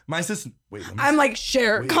bad. My sis, wait. Let me I'm see. like,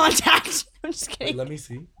 share contact. I'm just Wait, kidding. let me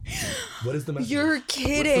see. What is the message? You're What's the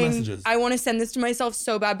kidding. messages? I want to send this to myself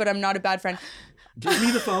so bad, but I'm not a bad friend. Give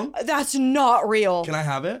me the phone. That's not real. Can I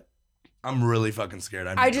have it? I'm really fucking scared.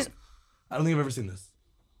 I don't think I've ever seen this.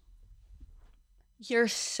 You're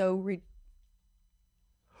so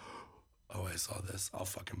Oh, I saw this. I'll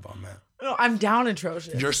fucking bomb that. No, I'm down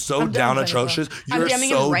atrocious. You're so I'm down done atrocious. I'm You're DMing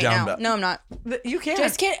so him right down now. bad. No, I'm not. You can't.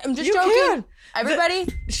 Just kidding. I'm just You joking. can. Everybody.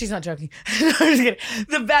 She's not joking. I'm just kidding.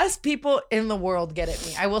 The best people in the world get at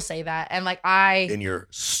me. I will say that. And like And you're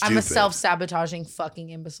stupid. I'm a self-sabotaging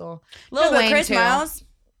fucking imbecile. No, Lil but Wayne Chris too. Miles.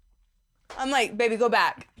 I'm like, baby, go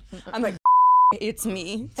back. I'm like, it's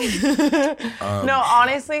me. No,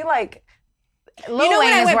 honestly, like Lil You know, Wayne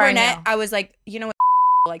when I is went where brunette, I I was like, you know what?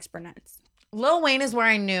 Likes brunettes. Lil Wayne is where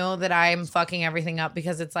I knew that I'm fucking everything up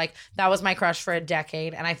because it's like that was my crush for a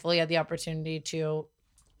decade, and I fully had the opportunity to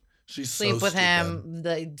She's sleep so with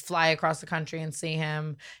stupid. him, fly across the country and see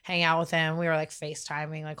him, hang out with him. We were like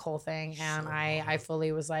FaceTiming, like whole thing, and I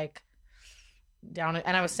fully was like down,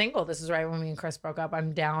 and I was single. This is right when me and Chris broke up.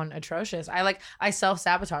 I'm down atrocious. I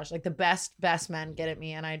self-sabotage. Like the best men get at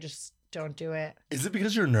me, and I just don't do it. Is it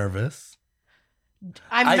because you're nervous?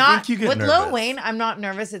 I'm I not think you get with Lil nervous. Wayne. I'm not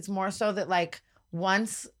nervous. It's more so that like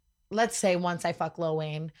let's say once I fuck Lil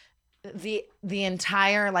Wayne, the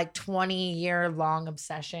entire like 20-year long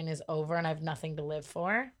obsession is over, and I have nothing to live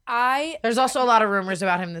for. There's also a lot of rumors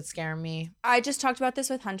about him that scare me. I just talked about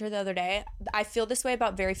this with Hunter the other day. I feel this way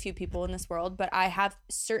about very few people in this world, but I have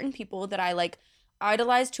certain people that I like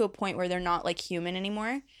idolize to a point where they're not like human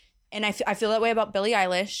anymore. And I feel that way about Billie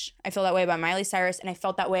Eilish. I feel that way about Miley Cyrus. And I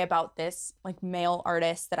felt that way about this like male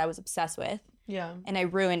artist that I was obsessed with. Yeah. And I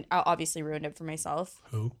obviously ruined it for myself.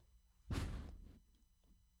 Who?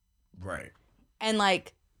 Right. And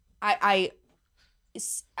like, I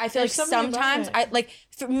feel There's like something about sometimes it.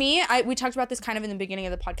 For me, we talked about this kind of in the beginning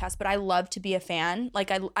of the podcast, but I love to be a fan. Like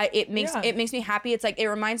it makes me happy. It's like, it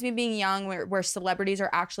reminds me of being young where celebrities are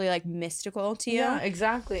actually like mystical to you. Yeah,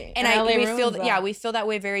 exactly. And LA we ruins feel that. we feel that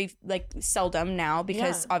way very like seldom now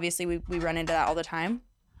because obviously we run into that all the time.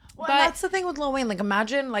 Well, but and that's the thing with Lil Wayne. Like,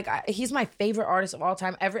 imagine, like, he's my favorite artist of all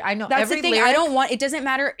time. That's every the thing. lyric, I don't want. It doesn't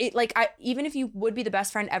matter. Even if you would be the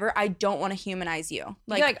best friend ever, I don't want to humanize you.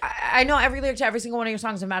 I know every lyric to every single one of your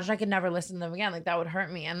songs. Imagine I could never listen to them again. Like, that would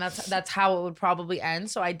hurt me, and that's how it would probably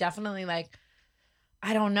end. So I definitely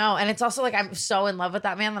I don't know. And it's also like I'm so in love with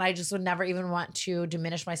that man that I just would never even want to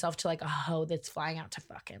diminish myself to like a hoe that's flying out to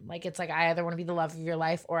fuck him. Like, it's like I either want to be the love of your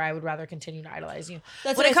life or I would rather continue to idolize you.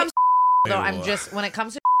 That's When what it comes to though, Ew. when it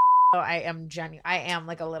comes to I am genuine. I am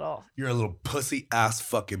like a little. You're a little pussy ass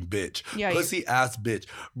fucking bitch. Yeah, pussy ass bitch.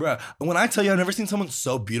 Bruh, when I tell you I've never seen someone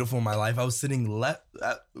so beautiful in my life, I was sitting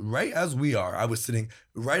right as we are. I was sitting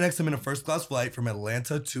right next to him in a first class flight from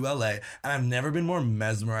Atlanta to LA, and I've never been more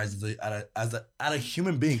mesmerized at a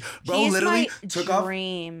human being. Bro, he's literally my took off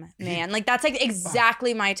dream man. Like that's like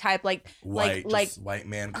exactly my type. Like white, like just white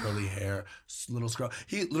man, curly hair, little scrub.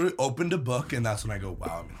 He literally opened a book, and that's when I go,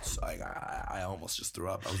 wow. I almost just threw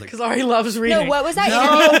up. I was like, Because Ari loves reading. No, what was that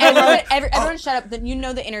No. interview? Everyone shut up. You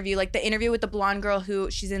know the interview, like the interview with the blonde girl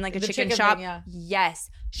who she's in like a The chicken chicken shop. thing, yeah. Yes.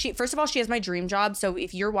 First of all, she has my dream job. So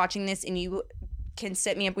if you're watching this and you can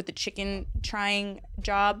set me up with the chicken trying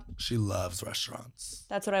job, she loves restaurants.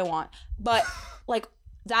 that's what I want. But like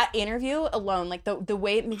that interview alone, like the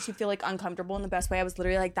way it makes you feel like uncomfortable in the best way, I was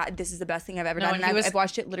literally like, this is the best thing I've ever done. and And he I've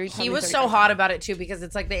watched it literally. He was so hot about it too because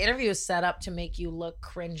it's like the interview is set up to make you look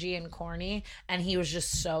cringy and corny, and he was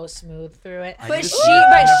just so smooth through it. But I've never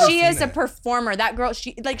she seen is a it. performer. That girl,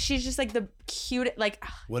 she's just like the cute, like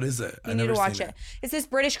What is it? you need to watch it. It's this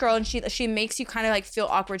British girl, and she makes you kind of like feel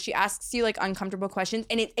awkward. She asks you like uncomfortable questions,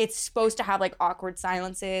 and it's supposed to have like awkward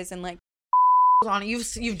silences and like. On it.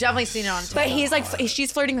 You've definitely seen it on But TikTok. he's like,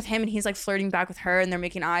 she's flirting with him, and he's like flirting back with her, and they're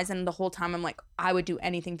making eyes. And the whole time, I'm like, I would do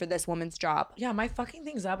anything for this woman's job. Yeah, my fucking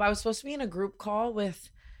thing's up. I was supposed to be in a group call with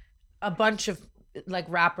a bunch of like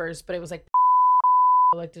rappers, but it was like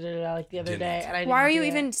like the other day, and I didn't Why are you do it.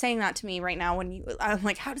 even saying that to me right now? When I'm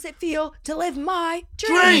like, how does it feel to live my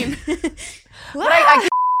dream? But I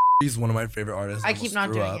He's one of my favorite artists. I keep not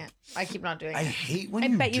Almost threw doing up. it. I keep not doing I it. hate when I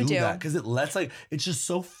you bet you do do. that because it lets it's just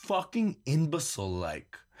so fucking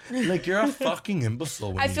imbecile-like. Like you're a fucking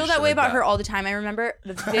imbecile. When I you feel do that shit way like about that. her all the time. I remember.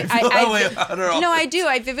 I feel that way about her all No, the I do.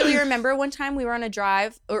 I vividly remember one time we were on a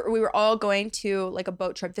drive, or we were all going to like a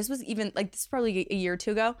boat trip. This was even like this is probably a year or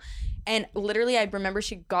two ago, and literally I remember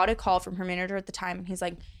she got a call from her manager at the time, and he's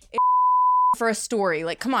like, for a story,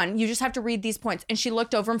 like, come on, you just have to read these points. And she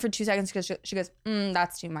looked over him for 2 seconds because she goes,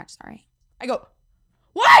 that's too much. Sorry. I go,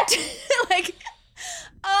 what? Like,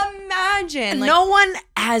 imagine. Like, No one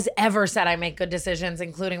has ever said I make good decisions,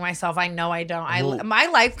 including myself. I know I don't. Well- My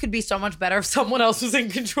life could be so much better if someone else was in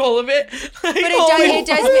control of it. but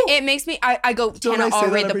it makes me, I go, Don't Tana, I say I'll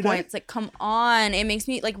that read the every day? points. Like, come on. It makes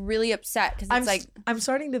me like really upset because it's like, I'm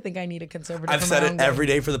starting to think I need a conservative. I've for said my it own good. every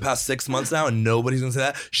day for the past 6 months now, and nobody's gonna say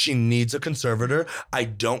that. She needs a conservator. I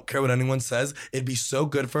don't care what anyone says. It'd be so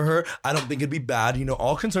good for her. I don't think it'd be bad. You know,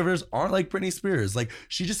 all conservators aren't like Britney Spears. Like,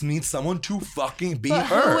 she just needs someone to fucking be but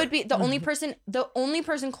her. who would be the only person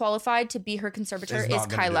qualified to be her conservator is not gonna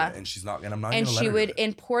do Kyla. it, and she's not gonna. I'm not And gonna she let her would, do it.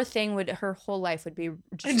 and poor thing would, her whole life would be in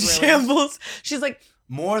just ruined. shambles. She's like,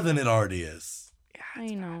 More than it already is. I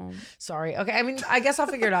know. sorry. Okay, I mean, I guess I'll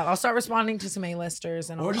figure it out. I'll start responding to some A-listers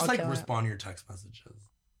and Or I'll just like kill it. respond to your text messages.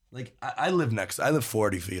 Like I live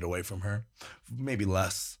 40 feet away from her, maybe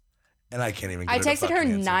less, and I can't even. Get I her to texted her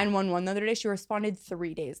fucking answer. 911 the other day. She responded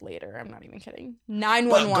 3 days later. I'm not even kidding. But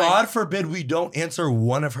 911. God forbid we don't answer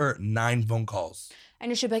one of her 9 phone calls.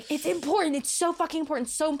 And she'd be like, it's important. It's so fucking important.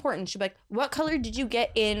 So important. She'd be like, what color did you get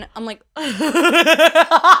in? I'm like, I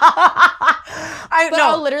but know.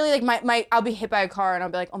 I'll literally like I'll be hit by a car and I'll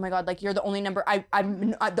be like, oh my God, like you're the only number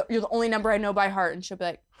you're the only number I know by heart. And she'll be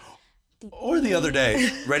like, Or the other day,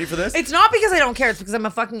 ready for this? It's not because I don't care. It's because I'm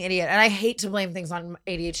a fucking idiot. And I hate to blame things on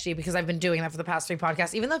ADHD because I've been doing that for the past 3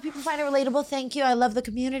 podcasts. Even though people find it relatable, thank you. I love the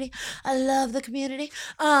community. I love the community.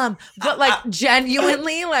 But like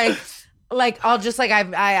genuinely, like I'll just like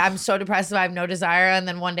I'm so depressed. I have no desire. And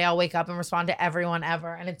then one day I'll wake up and respond to everyone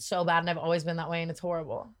ever. And it's so bad. And I've always been that way. And it's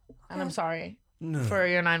horrible. And I'm sorry for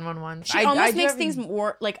your 911. she almost makes things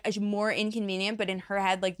more inconvenient, but in her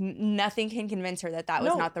head, like nothing can convince her that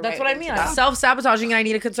was not the right. That's what I way mean. to go. I'm self-sabotaging and I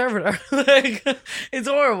need a conservator. Like, it's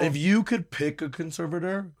horrible. If you could pick a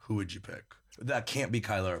conservator, who would you pick? That can't be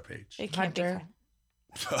Kyla or Paige. It can't be Hunter.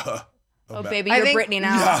 fun. Oh, Ima- baby, I you're think- Britney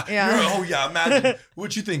now. Yeah. Imagine.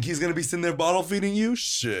 What you think? He's gonna be sitting there bottle feeding you?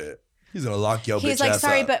 Shit. He's gonna lock your He's bitch like, ass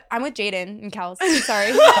sorry, up. but I'm with Jaden and Kels.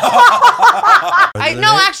 Sorry.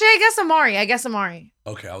 I guess Amari.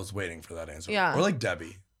 Okay, I was waiting for that answer. Yeah. Or like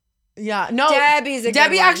Debbie. Yeah. No. Debbie's a good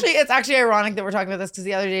Debbie one. actually, it's actually ironic that we're talking about this because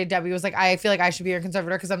the other day Debbie was like, I feel like I should be your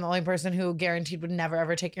conservator because I'm the only person who guaranteed would never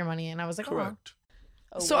ever take your money. And I was like, oh. Correct.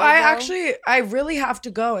 So Well, I really have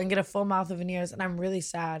to go and get a full mouth of veneers, and I'm really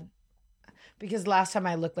sad because last time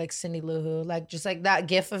I looked like Cindy Lou Who, like just like that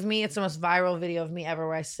gif of me. It's the most viral video of me ever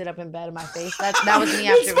where I sit up in bed in my face. That was me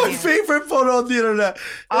after It's my veneers. favorite photo on the internet.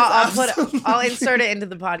 I'll insert it into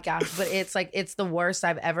the podcast, but it's the worst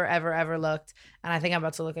I've ever looked, and I think I'm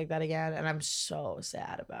about to look like that again, and I'm so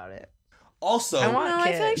sad about it. Also, I want No,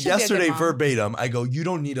 I feel like she'd be a good yesterday mom. verbatim, I go, you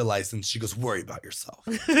don't need a license. She goes, worry about yourself.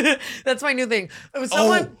 That's my new thing. It was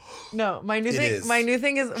my new It thing. is. My new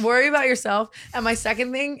thing is worry about yourself, and my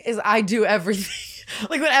second thing is I do everything.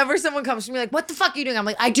 Like whenever someone comes to me like, "What the fuck are you doing?" I'm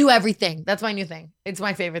like, "I do everything." That's my new thing. It's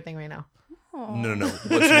my favorite thing right now. No. What's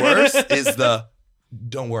worse is the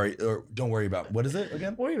don't worry about. What is it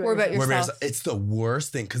again? Worry about Worry about yourself. yourself. It's the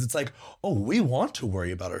worst thing because it's like, oh, we want to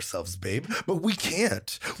worry about ourselves, babe, but we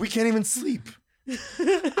can't. We can't even sleep.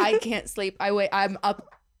 I can't sleep. I'm up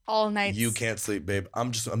all night. You can't sleep, babe.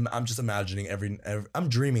 I'm just imagining every I'm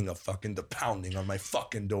dreaming of fucking the pounding on my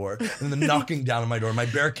fucking door and the knocking down on my door, my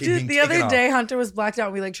barricade being Dude, the taken other off. day Hunter was blacked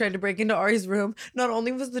out. We like tried to break into Ari's room. Not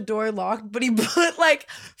only was the door locked, but he put like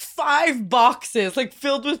 5 boxes like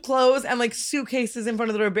filled with clothes and like suitcases in front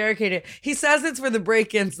of the door barricaded. He says it's for the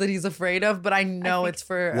break-ins that he's afraid of, but I know it's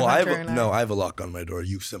for Well, I Hunter and have I have a lock on my door.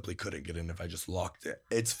 You simply couldn't get in if I just locked it.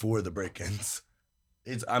 It's for the break-ins.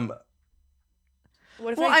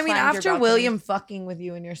 What if Well, I mean, climbed your after balcony? William fucking with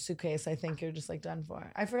you in your suitcase, I think you're just like done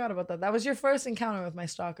for. I forgot about that. That was your first encounter with my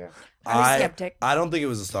stalker. I was skeptic. I don't think it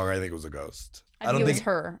was a stalker. I think it was a ghost. I don't think it was think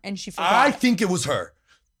her, and she forgot. I think it was her.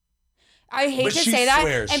 I hate But to she say that,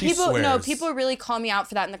 swears, and she people swears. people really call me out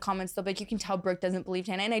for that in the comments. Though, like you can tell Brooke doesn't believe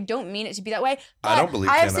Tana, and I don't mean it to be that way. But I don't believe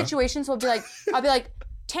I have Tana. situations where I'll be like,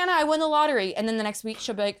 Tana, I won the lottery. And then the next week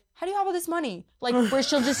she'll be like, how do you have all this money? Like, where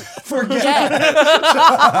she'll just forget. But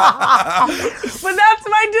that's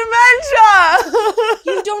my dementia.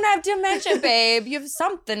 You don't have dementia, babe. You have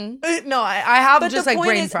something. No, I have But just the like point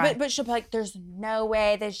brain is, fry. but she'll be like, there's no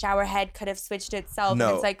way the shower head could have switched itself. No.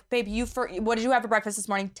 And it's like, babe, what did you have for breakfast this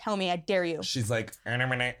morning? Tell me, I dare you. She's like,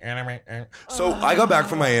 so I got back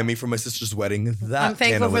from Miami for my sister's wedding. That I'm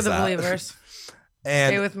thankful Tana for was the at. believers.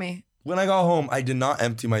 And Stay with me. when I got home, I did not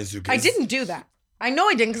empty my suitcase. I didn't do that. I know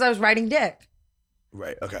I didn't because I was writing dick.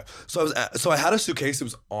 Right. Okay. So I had a suitcase. It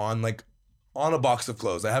was on a box of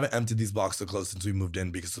clothes. I haven't emptied these boxes of clothes since we moved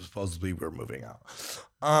in because supposedly we're moving out.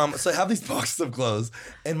 So I have these boxes of clothes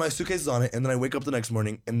and my suitcase is on it. And then I wake up the next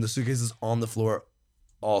morning and the suitcase is on the floor,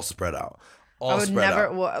 all spread out. I would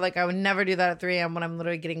never do that at 3 a.m. when I'm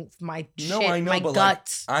literally getting my my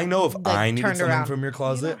guts. I know if I needed turned something around. from your You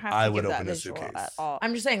closet, don't have to I would give that open a visual suitcase. at all.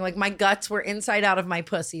 I'm just saying, like, my guts were inside out of my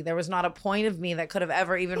pussy. There was not a point of me that could have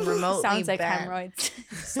ever even remotely Sounds like been. hemorrhoids.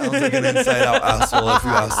 Sounds like an inside out asshole if you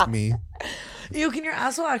ask me. Can your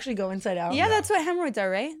asshole actually go inside out? Yeah, that's what hemorrhoids are,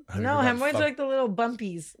 right? No, hemorrhoids are like the little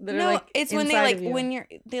bumpies that are No, like it's when they inside like of you.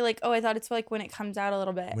 I thought it's like when it comes out a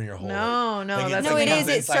little bit. When you're holding No, Like, that's No, when it comes is.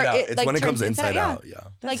 It inside start- out. it, It's like, when it comes turns inside inside out. Yeah.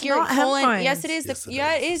 Like That's your not colon. hemorrhoids. Yes, it is. Yes, it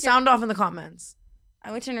It is. is. Sound off in the comments.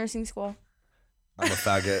 I went to nursing school. I'm a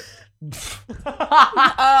faggot.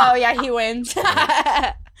 Oh yeah, he wins.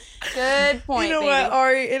 Good point. You know baby. what,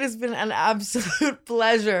 Ari? It has been an absolute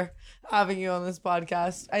pleasure having you on this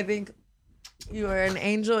podcast. I think you are an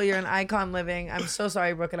angel. You're an icon living. I'm so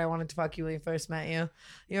sorry, Brooke, and I wanted to fuck you when we first met you.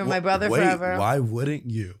 You're my brother Wait, forever. why wouldn't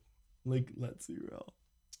you? Like, let's be real.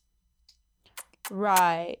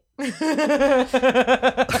 Right.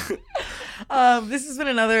 This has been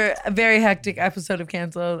another very hectic episode of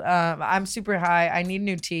Canceled. I'm super high. I need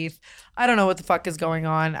new teeth. I don't know what the fuck is going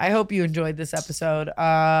on. I hope you enjoyed this episode.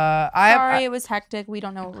 Sorry, it was hectic. We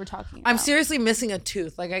don't know what we're talking about. I'm seriously missing a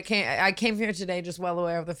tooth. Like I came here today just well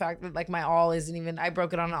aware of the fact that like my all isn't even. I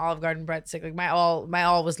broke it on an Olive Garden breadstick. Like my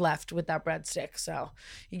all was left with that breadstick. So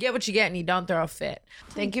you get what you get and you don't throw a fit.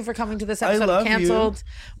 Thank you for coming to this episode love of Canceled.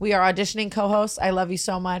 We are auditioning co-hosts. I love you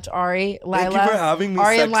so much, Ari, Lila. Thank you for having me,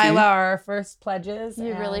 Ari and sexy. Lila are our first pledges.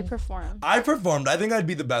 You really and- perform. I performed. I think I'd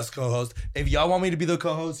be the best co-host. If y'all want me to be the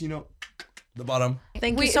co-host, the bottom.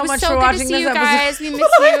 Thank you It so was much so for good watching to see this you episode. guys. We miss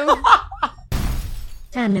you.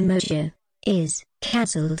 Tana Moshe is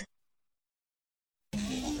cancelled. A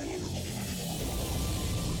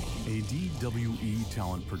DWE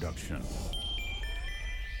talent production.